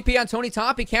 There's no TP on Tony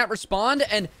top. He can't respond.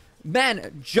 And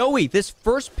man, Joey, this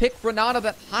first pick for Nana,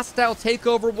 that hostile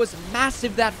takeover was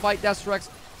massive. That fight, Destrex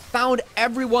found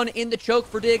everyone in the choke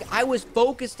for Dig. I was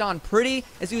focused on Pretty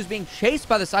as he was being chased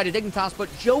by the side of Dignitas, but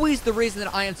Joey's the reason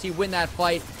that IMT win that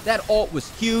fight. That ult was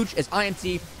huge as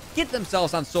IMT get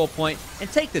themselves on Soul Point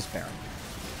and take this Baron.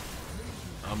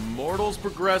 Immortals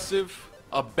progressive.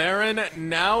 A Baron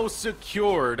now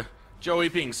secured. Joey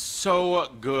being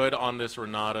so good on this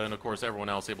Renata, and of course everyone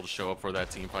else able to show up for that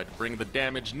team fight to bring the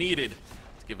damage needed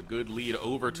to give a good lead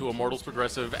over to Immortals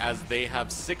progressive as they have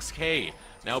 6K.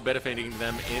 Now benefiting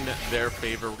them in their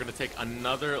favor. We're going to take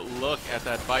another look at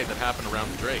that fight that happened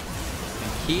around the Drake.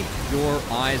 And keep your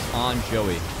eyes on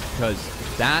Joey, because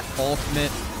that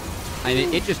ultimate, I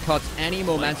mean, it just cuts any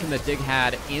momentum that Dig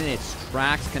had in its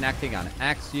tracks, connecting on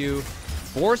XU,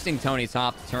 forcing Tony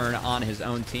Top to turn on his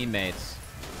own teammates.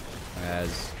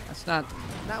 As that's not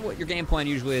what your game plan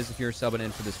usually is if you're subbing in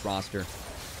for this roster.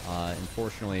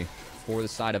 Unfortunately, for the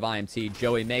side of IMT,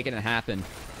 Joey making it happen.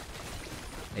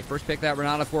 They first picked that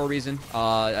Renata for a reason.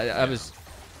 I was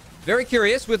very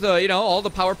curious with all the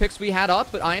power picks we had up,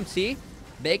 but IMT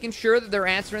making sure that they're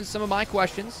answering some of my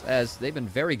questions, as they've been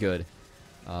very good.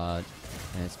 And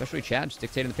especially Chad just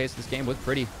dictating the pace of this game with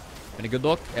Pretty. Been a good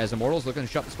look as Immortals looking to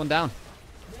shut this one down.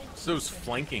 It's those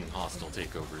flanking hostile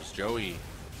takeovers. Joey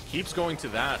keeps going to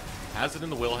that, has it in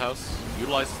the wheelhouse,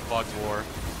 utilizes the Fog's War,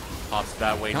 pops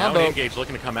that way. Combo. Now engage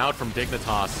looking to come out from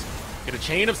Dignitas. Get a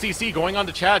chain of CC going on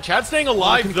to Chad. Chad staying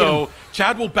alive, though.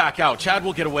 Chad will back out. Chad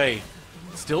will get away.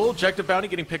 Still objective bounty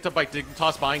getting picked up by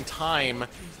Dignitas, buying time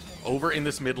over in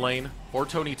this mid lane. For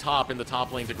Tony Top in the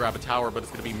top lane to grab a tower, but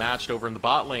it's going to be matched over in the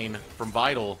bot lane from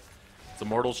Vital. As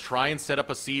Immortals try and set up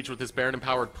a siege with this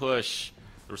Baron-empowered push.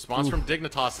 The response from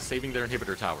Dignitas is saving their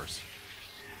inhibitor towers.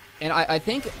 And I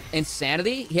think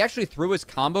Insanity, he actually threw his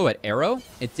combo at Arrow.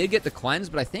 It did get the cleanse,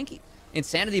 but I think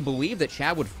Insanity believed that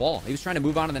Chad would fall. He was trying to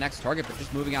move on to the next target, but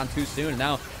just moving on too soon. And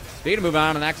now, speaking of moving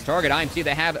on to the next target, IMT,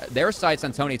 they have their sights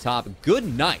on Tony Top. Good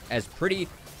night, as Pretty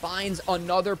finds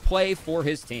another play for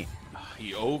his team.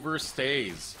 He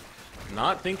overstays.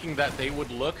 Not thinking that they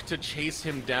would look to chase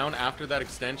him down after that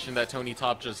extension that Tony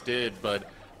Top just did, but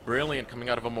brilliant coming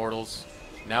out of Immortals.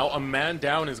 Now a man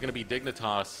down is going to be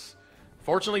Dignitas.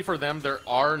 Fortunately for them, there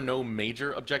are no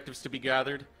major objectives to be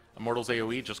gathered. Immortals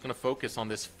AoE just going to focus on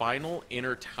this final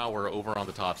inner tower over on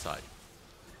the top side.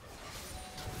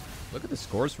 Look at the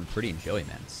scores from Pretty and Joey,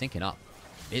 man. Syncing up.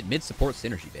 Mid-support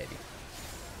synergy, baby.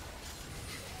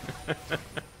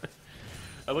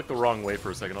 I looked the wrong way for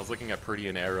a second. I was looking at Pretty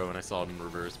and Arrow, and I saw it in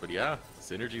reverse. But yeah,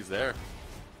 synergy's there.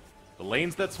 The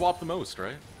lanes that swap the most,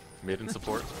 right? Mid and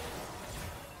support.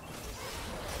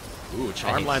 Ooh,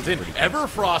 Charm lands in.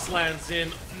 Everfrost lands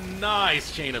in.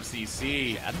 Nice chain of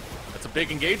CC. That's a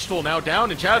big engage tool now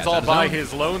down, and Chad's all by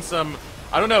his lonesome.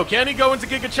 I don't know. Can he go into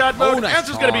Giga Chad mode? Nice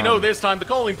Answer's going to be no this time. The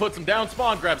calling puts him down.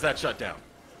 Spawn grabs that shutdown.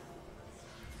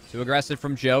 Too aggressive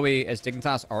from Joey, as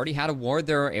Dignitas already had a ward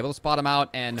there, able to spot him out,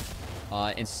 and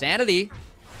Insanity.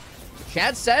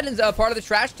 Chad said in part of the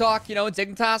trash talk, you know,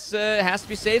 Dignitas has to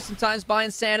be saved sometimes by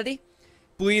Insanity.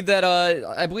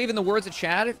 I believe in the words of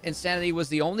Chad, Insanity was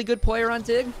the only good player on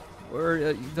Dig.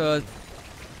 Or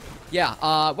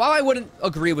while I wouldn't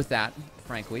agree with that,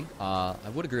 frankly, I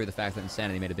would agree with the fact that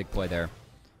Insanity made a big play there.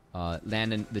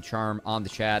 Landing the charm on the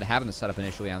Chad, having the setup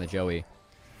initially on the Joey.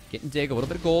 Getting Dig, a little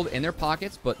bit of gold in their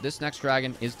pockets, but this next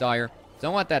dragon is dire.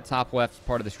 Don't let that top left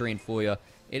part of the screen fool you.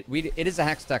 It is a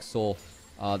Hextech soul,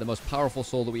 the most powerful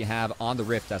soul that we have on the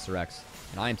Rift SRX.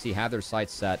 And IMT have their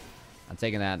sights set on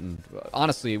taking that, and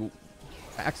honestly,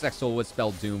 Hextech soul would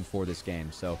spell doom for this game.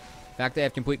 So, the fact they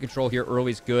have complete control here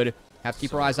early is good. Have to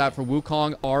keep our eyes out for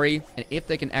Wukong, Ahri, and if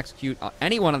they can execute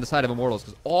anyone on the side of Immortals,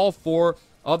 because all 4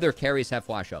 of their carries have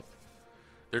flash up.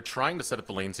 They're trying to set up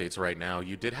the lane states right now.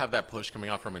 You did have that push coming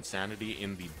out from Insanity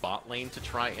in the bot lane to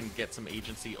try and get some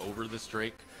agency over this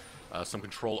Drake, some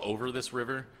control over this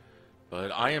river.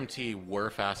 But IMT were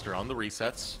faster on the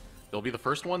resets. They'll be the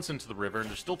first ones into the river, and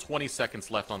there's still 20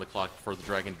 seconds left on the clock before the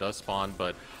dragon does spawn,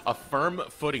 but a firm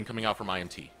footing coming out from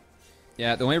IMT.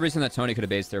 Yeah, the only reason that Tony could have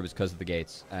based there was because of the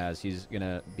gates, as he's going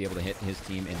to be able to hit his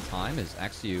team in time, is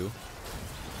XU.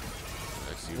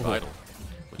 XU Vital.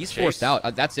 He's forced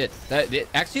out. That's it.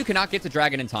 XU cannot get to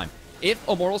Dragon in time. If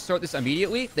Immortals start this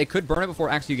immediately, they could burn it before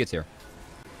XU gets here.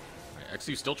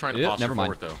 XU's still trying to posture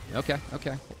forward, though. Okay.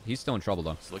 He's still in trouble,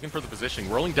 though. He's looking for the positioning.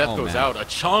 Whirling Death goes out. A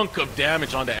chunk of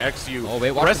damage onto XU. Oh,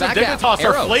 wait, the rest of Dignitas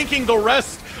are flanking the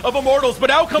rest of Immortals, but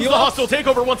out comes the hostile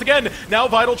takeover once again. Now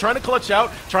Vital trying to clutch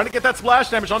out, trying to get that splash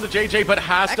damage onto JJ, but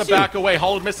has to back away.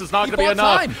 Hollowed Mist is not going to be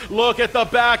enough. Look at the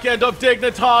back end of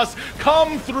Dignitas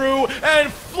come through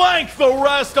and flank the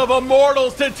rest of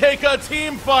Immortals to take a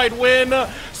team fight win.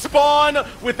 Spawn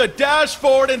with the dash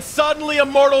forward, and suddenly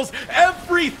Immortals,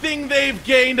 everything they've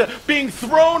gained being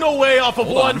thrown away off of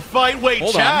one fight. Wait,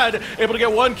 Chad able to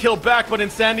get 1 kill back, but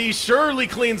Insanity surely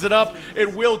cleans it up.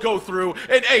 It will go through.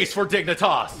 An ace for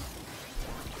Dignitas.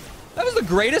 That was the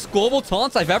greatest global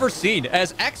taunts I've ever seen,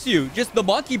 as XU, just the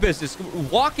monkey business,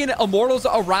 walking Immortals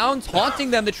around, taunting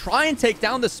them to try and take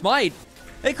down the smite.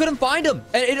 They couldn't find him,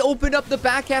 and it opened up the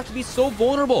back half to be so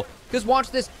vulnerable. Because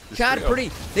watch this, Chad Pretty,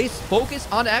 they focus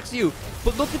on XU,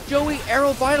 but look at Joey,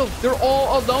 Arrow, Vital. They're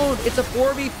all alone. It's a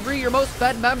 4v3. Your most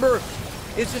fed member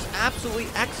is just absolutely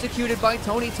executed by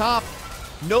Tony Top.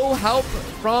 No help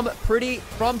from Pretty,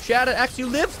 from Chad, and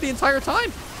XU lives the entire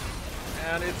time.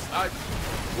 And it's,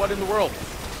 what in the world?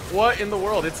 What in the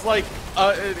world? It's like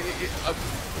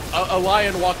a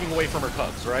lion walking away from her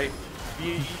cubs, right?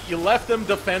 You left them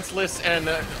defenseless, and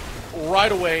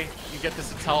right away, you get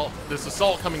this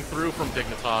assault coming through from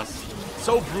Dignitas.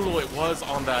 So brutal it was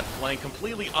on that flank.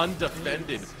 Completely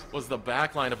undefended was the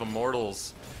backline of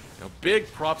Immortals. You know,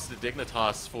 big props to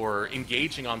Dignitas for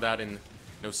engaging on that and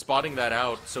spotting that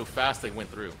out so fast they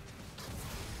went through.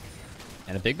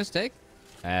 And a big mistake,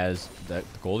 as the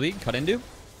gold league cut into.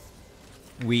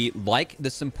 We like the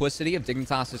simplicity of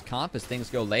Dignitas' comp as things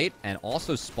go late, and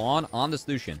also Spawn on the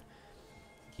solution.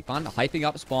 Keep on hyping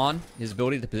up Spawn, his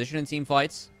ability to position in team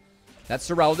fights. That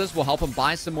Serelda's will help him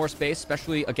buy some more space,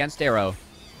 especially against Arrow.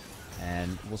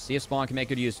 And we'll see if Spawn can make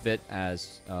good use of it,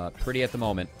 as Pretty at the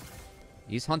moment.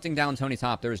 He's hunting down Tony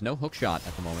Top. There is no hook shot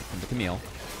at the moment from the Camille.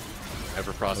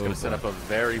 Everfrost going to set up a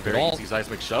very easy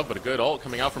seismic shove, but a good ult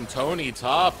coming out from Tony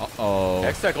Top.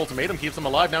 Hextech ultimatum keeps him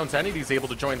alive. Now Insanity's able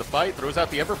to join the fight. Throws out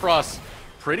the Everfrost.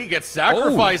 Pretty gets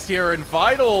sacrificed here, and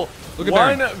Vital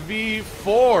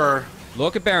 1v4.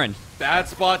 Look at Baron. Bad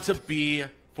spot to be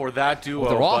for that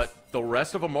duo, but the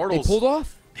rest of Immortals... They pulled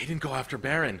off? They didn't go after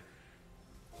Baron.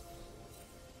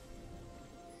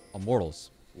 Immortals.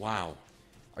 Wow.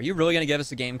 Are you really going to give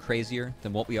us a game crazier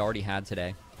than what we already had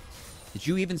today? Did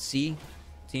you even see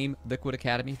Team Liquid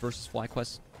Academy versus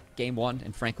FlyQuest Game 1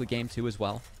 and frankly Game 2 as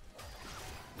well?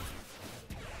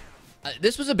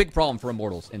 This was a big problem for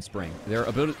Immortals in spring. Their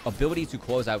ability to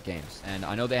close out games. And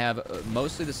I know they have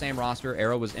mostly the same roster.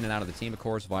 Arrow was in and out of the team, of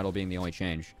course, Vital being the only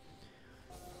change.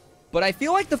 But I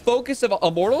feel like the focus of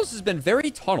Immortals has been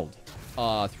very tunneled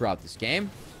throughout this game.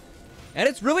 And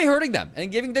it's really hurting them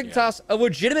and giving Dignitas a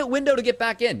legitimate window to get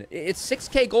back in. It's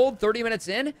 6K gold 30 minutes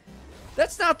in.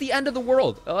 That's not the end of the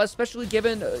world, especially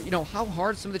given, you know, how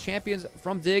hard some of the champions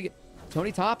from Dig,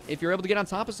 Tony Top, if you're able to get on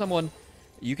top of someone,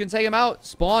 you can take him out.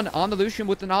 Spawn on the Lucian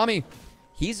with the Nami.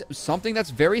 He's something that's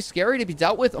very scary to be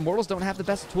dealt with. Immortals don't have the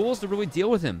best tools to really deal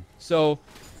with him. So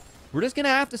we're just going to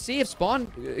have to see if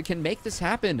Spawn can make this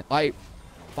happen.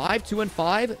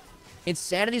 5-2-5.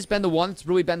 Insanity's been the one that's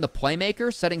really been the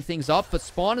playmaker, setting things up, but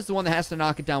Spawn is the one that has to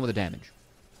knock it down with the damage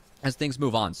as things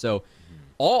move on. So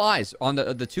all eyes on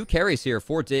the two carries here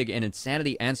for Dig and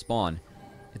Insanity and Spawn.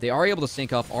 If they are able to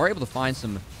sync up, are able to find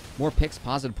some more picks,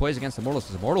 positive plays against Immortals,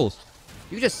 because Immortals,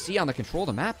 you just see on the control of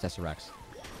the map, Tesserex,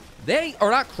 they are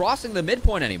not crossing the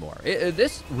midpoint anymore.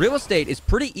 This real estate is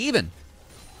pretty even.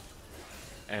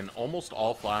 And almost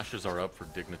all flashes are up for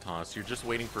Dignitas. You're just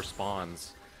waiting for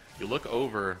spawns. You look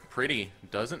over, Pretty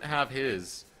doesn't have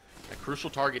his. A crucial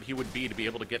target he would be to be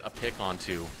able to get a pick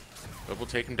onto. But we'll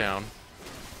take him down.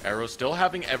 Arrow still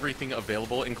having everything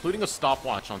available, including a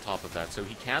stopwatch on top of that. So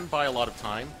he can buy a lot of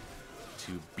time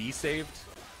to be saved,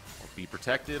 or be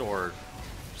protected, or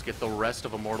just get the rest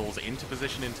of Immortals into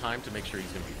position in time to make sure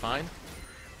he's going to be fine.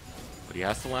 But he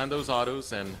has to land those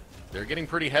autos, and they're getting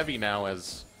pretty heavy now,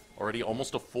 as already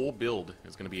almost a full build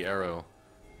is going to be Arrow.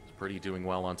 He's Pretty doing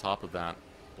well on top of that.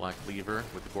 Black Cleaver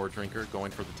with the Gore Drinker going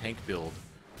for the tank build.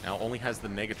 Now only has the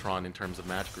Negatron in terms of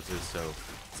magic resist, so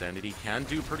Sanity can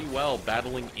do pretty well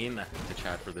battling in the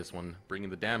Chad for this one, bringing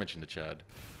the damage into Chad.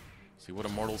 See what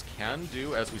Immortals can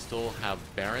do as we still have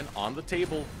Baron on the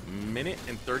table, minute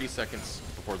and 30 seconds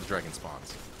before the Dragon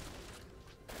spawns.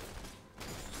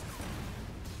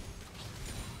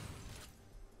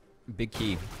 Big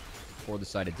key for the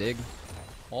side of Dig.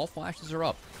 All flashes are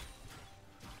up.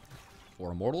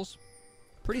 For Immortals,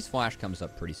 Pretty's flash comes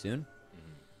up pretty soon.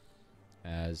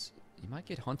 As you might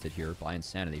get hunted here by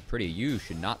Insanity. Pretty, you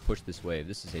should not push this wave.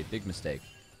 This is a big mistake.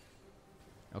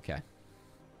 Okay.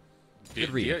 Do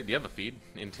you have a feed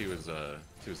into his to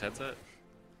his headset?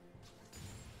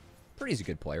 Pretty's a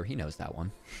good player. He knows that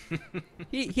one.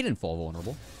 he didn't fall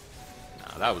vulnerable.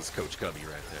 Nah, that was Coach Cubby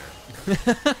right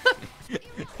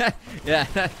there.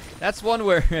 Yeah, that's one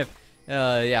where,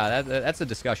 yeah, that's a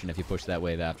discussion if you push that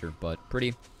wave after. But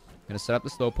Pretty gonna set up the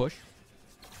slow push.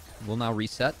 Will now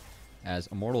reset as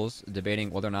Immortals debating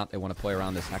whether or not they want to play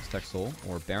around this Hextech Soul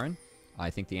or Baron.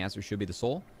 I think the answer should be the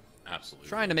Soul. Absolutely.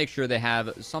 Trying to make sure they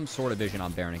have some sort of vision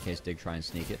on Baron in case Dig try and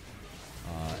sneak it.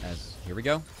 As here we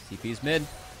go, TP's mid.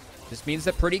 This means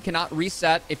that Pretty cannot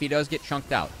reset if he does get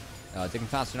chunked out.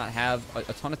 Dignitas do not have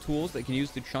a ton of tools they can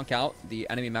use to chunk out the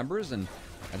enemy members, and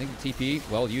I think the TP,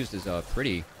 well used, is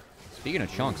Pretty. Speaking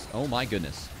of chunks, oh my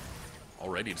goodness.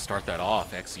 Already to start that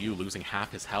off, XU losing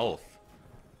half his health.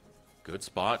 Good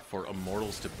spot for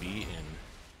Immortals to be in,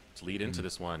 to lead into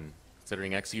this one.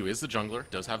 Considering XU is the jungler,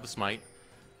 does have the smite.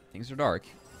 Things are dark.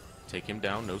 Take him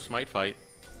down, no smite fight.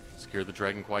 Secure the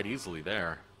dragon quite easily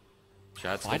there.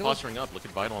 Chad still posturing up, look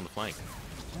at Vital on the flank.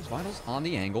 Vital's on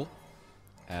the angle,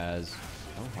 as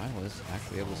Vital is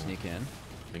actually able to sneak in.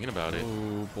 Thinking about it.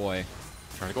 Oh boy.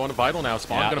 Trying to go into Vital now.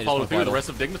 Spawn going to follow through. Vital. The rest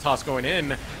of Dignitas going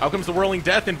in. Out comes the Whirling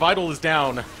Death, and Vital is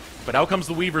down. But out comes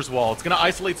the Weaver's Wall. It's going to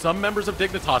isolate some members of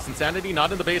Dignitas. Insanity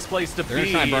not in the base place to be. They're going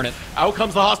to try and burn it. Out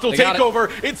comes the hostile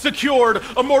takeover. It's secured.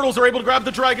 Immortals are able to grab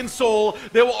the Dragon Soul.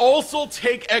 They will also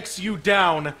take XU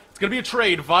down. It's going to be a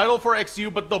trade. Vital for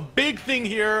XU, but the big thing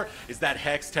here is that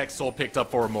Hextech Soul picked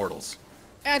up for Immortals.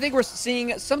 I think we're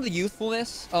seeing some of the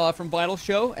youthfulness from Vital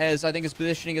show, as I think his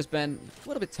positioning has been a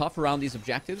little bit tough around these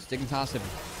objectives. Dignitas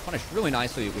have punished really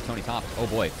nicely with Tony Top. Oh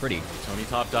boy, Pretty. Tony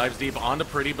Top dives deep onto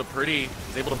Pretty, but Pretty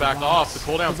is able to back off. The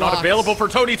cooldown's not available for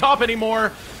Tony Top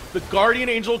anymore. The Guardian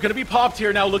Angel going to be popped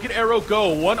here. Now look at Arrow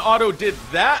go. One auto did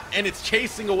that, and it's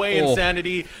chasing away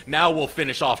Insanity. Now we'll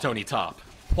finish off Tony Top.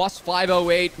 Plus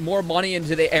 508, more money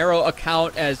into the Arrow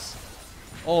account as...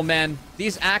 Oh man,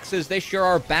 these axes, they sure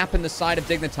are bapping the side of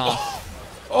Dignitas.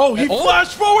 Oh, he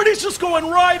flashed forward. He's just going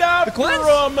right after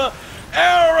him.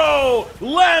 Arrow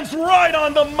lands right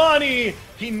on the money.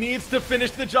 He needs to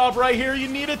finish the job right here. You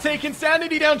need to take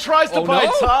Insanity down. Tries to buy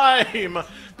time,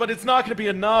 but it's not going to be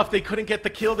enough. They couldn't get the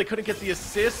kill. They couldn't get the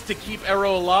assist to keep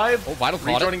Arrow alive. Oh, Vital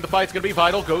rejoining the fight's going to be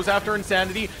Vital. Goes after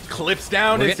Insanity. Clips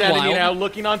down Insanity now.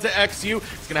 Looking onto XU.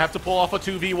 He's going to have to pull off a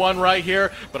 2v1 right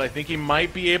here, but I think he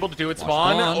might be able to do it.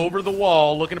 Spawn over the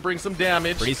wall. Looking to bring some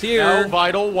damage. Pretty's here. Now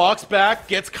Vital walks back.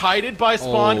 Gets kited by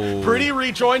Spawn. Pretty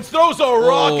rejoins. Throws a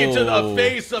rocket to the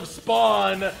face of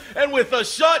Spawn. And with a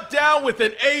shutdown with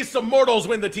an ace, Immortals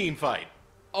win the team fight.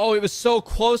 Oh, it was so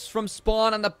close from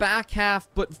Spawn on the back half,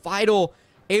 but Vital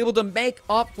able to make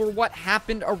up for what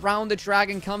happened around the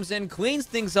Dragon. Comes in, cleans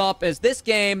things up as this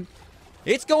game,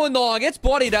 it's going long. It's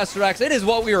bloodied SRX. It is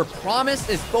what we were promised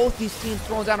as both these teams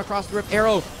throwing down across the rip.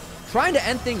 Arrow trying to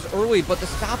end things early, but the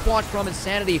stopwatch from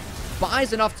Insanity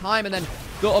buys enough time, and then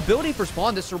the ability for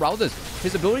Spawn to surround this,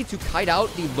 his ability to kite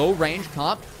out the low-range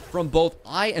comp from both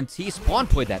IMT. Spawn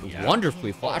played that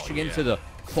wonderfully, flashing into the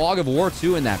fog of war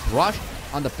too in that brush.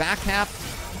 On the back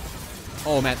half,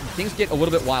 oh man, things get a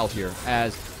little bit wild here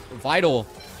as Vital,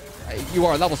 you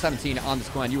are level 17 on this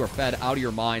Glen. You are fed out of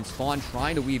your mind. Spawn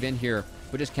trying to weave in here,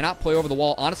 but just cannot play over the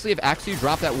wall. Honestly, if Axu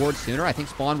dropped that ward sooner, I think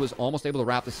Spawn was almost able to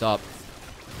wrap this up.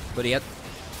 But he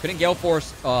couldn't Gale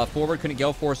Force forward, couldn't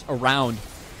Gale Force around.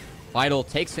 Vital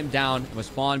takes him down, and with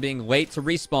Spawn being late to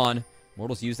respawn,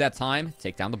 Immortals use that time,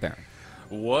 take down the Baron.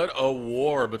 What a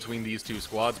war between these two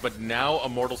squads, but now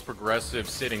Immortals Progressive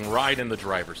sitting right in the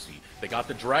driver's seat. They got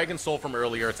the Dragon Soul from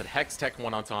earlier. It's a Hex Tech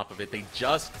 1 on top of it. They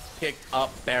just picked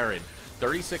up Baron.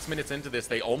 36 minutes into this,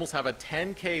 they almost have a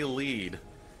 10k lead.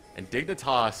 And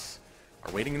Dignitas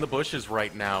are waiting in the bushes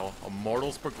right now.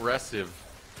 Immortals Progressive,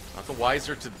 not the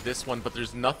wiser to this one, but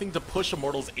there's nothing to push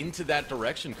Immortals into that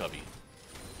direction, Cubby.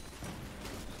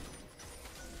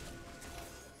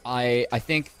 I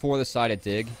think for the side of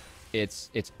Dig, it's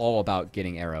all about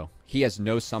getting Arrow. He has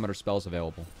no summoner spells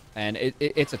available. And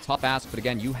it's a tough ask, but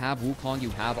again, you have Wukong, you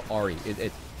have Ahri.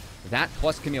 That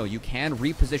plus Camille, you can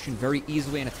reposition very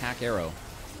easily and attack Arrow.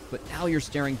 But now you're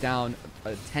staring down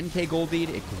a 10k gold lead.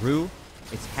 It grew.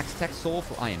 It's Hextech Soul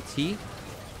for IMT. You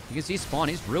can see Spawn,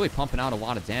 he's really pumping out a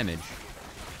lot of damage.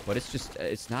 But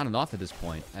it's not enough at this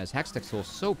point, as Hextech Soul is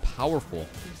so powerful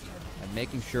at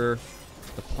making sure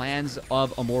the plans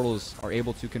of Immortals are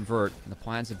able to convert, and the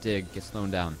plans of Dig get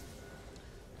slowed down.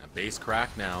 Base crack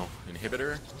now.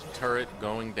 Inhibitor, turret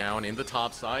going down in the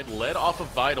top side. Led off of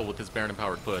Vital with his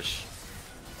Baron-empowered push.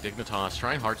 Dignitas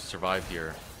trying hard to survive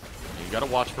here. You gotta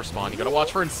watch for Spawn. You gotta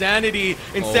watch for Insanity.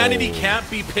 Insanity can't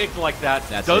be picked like that.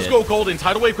 Does go golden.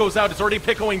 Tidal Wave goes out. It's already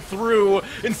going through.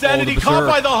 Insanity caught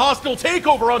by the hostile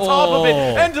takeover on top of it.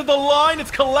 End of the line.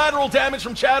 It's collateral damage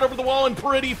from Chad over the wall, and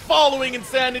Pretty following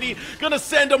Insanity. Gonna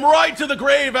send him right to the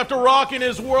grave after rocking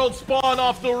his world. Spawn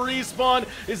off the respawn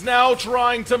is now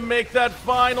trying to make that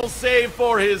final save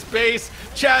for his base.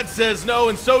 Chad says no,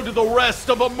 and so do the rest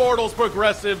of Immortals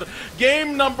Progressive.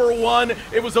 Game number 1.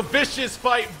 It was a vicious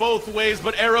fight both ways,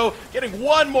 but Arrow getting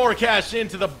one more cash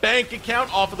into the bank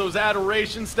account off of those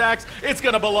adoration stacks. It's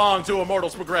gonna belong to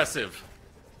Immortals Progressive.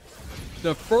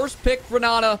 The first pick for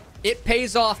Nana, it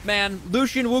pays off, man.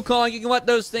 Lucian, Wukong, you can let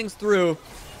those things through.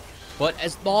 But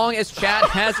as long as Chad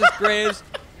has his Graves,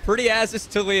 Pretty has his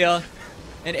Talia,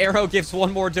 and Arrow gives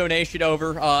one more donation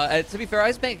over. To be fair,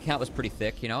 his bank account was pretty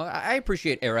thick, you know. I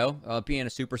appreciate Arrow being a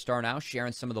superstar now,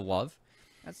 sharing some of the love.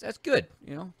 That's good,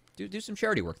 you know. Do some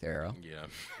charity work there, Arrow.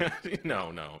 Yeah.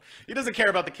 No. He doesn't care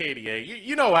about the KDA.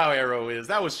 You know how Arrow is.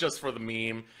 That was just for the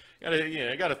meme.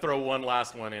 You gotta throw one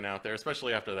last one in out there,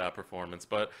 especially after that performance.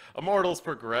 But Immortals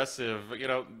Progressive, you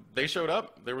know, they showed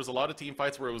up. There was a lot of team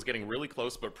fights where it was getting really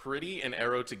close, but Pretty and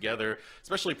Arrow together,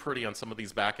 especially Pretty on some of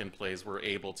these back-end plays, were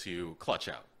able to clutch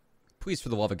out. Please, for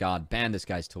the love of God, ban this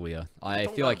guy's Talia. I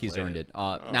feel like he's earned it.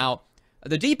 Now,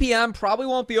 the DPM probably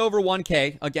won't be over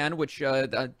 1k again, which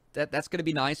that's going to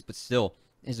be nice, but still,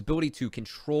 his ability to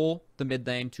control the mid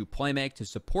lane, to play make, to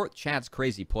support Chad's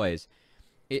crazy plays,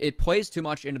 it plays too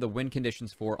much into the win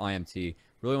conditions for IMT.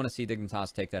 Really want to see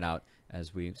Dignitas take that out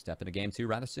as we step into Game 2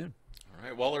 rather soon. All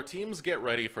right, while our teams get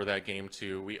ready for that game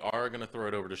 2, we are going to throw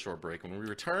it over to short break. When we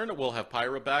return, we'll have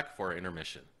Pyra back for our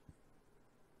intermission.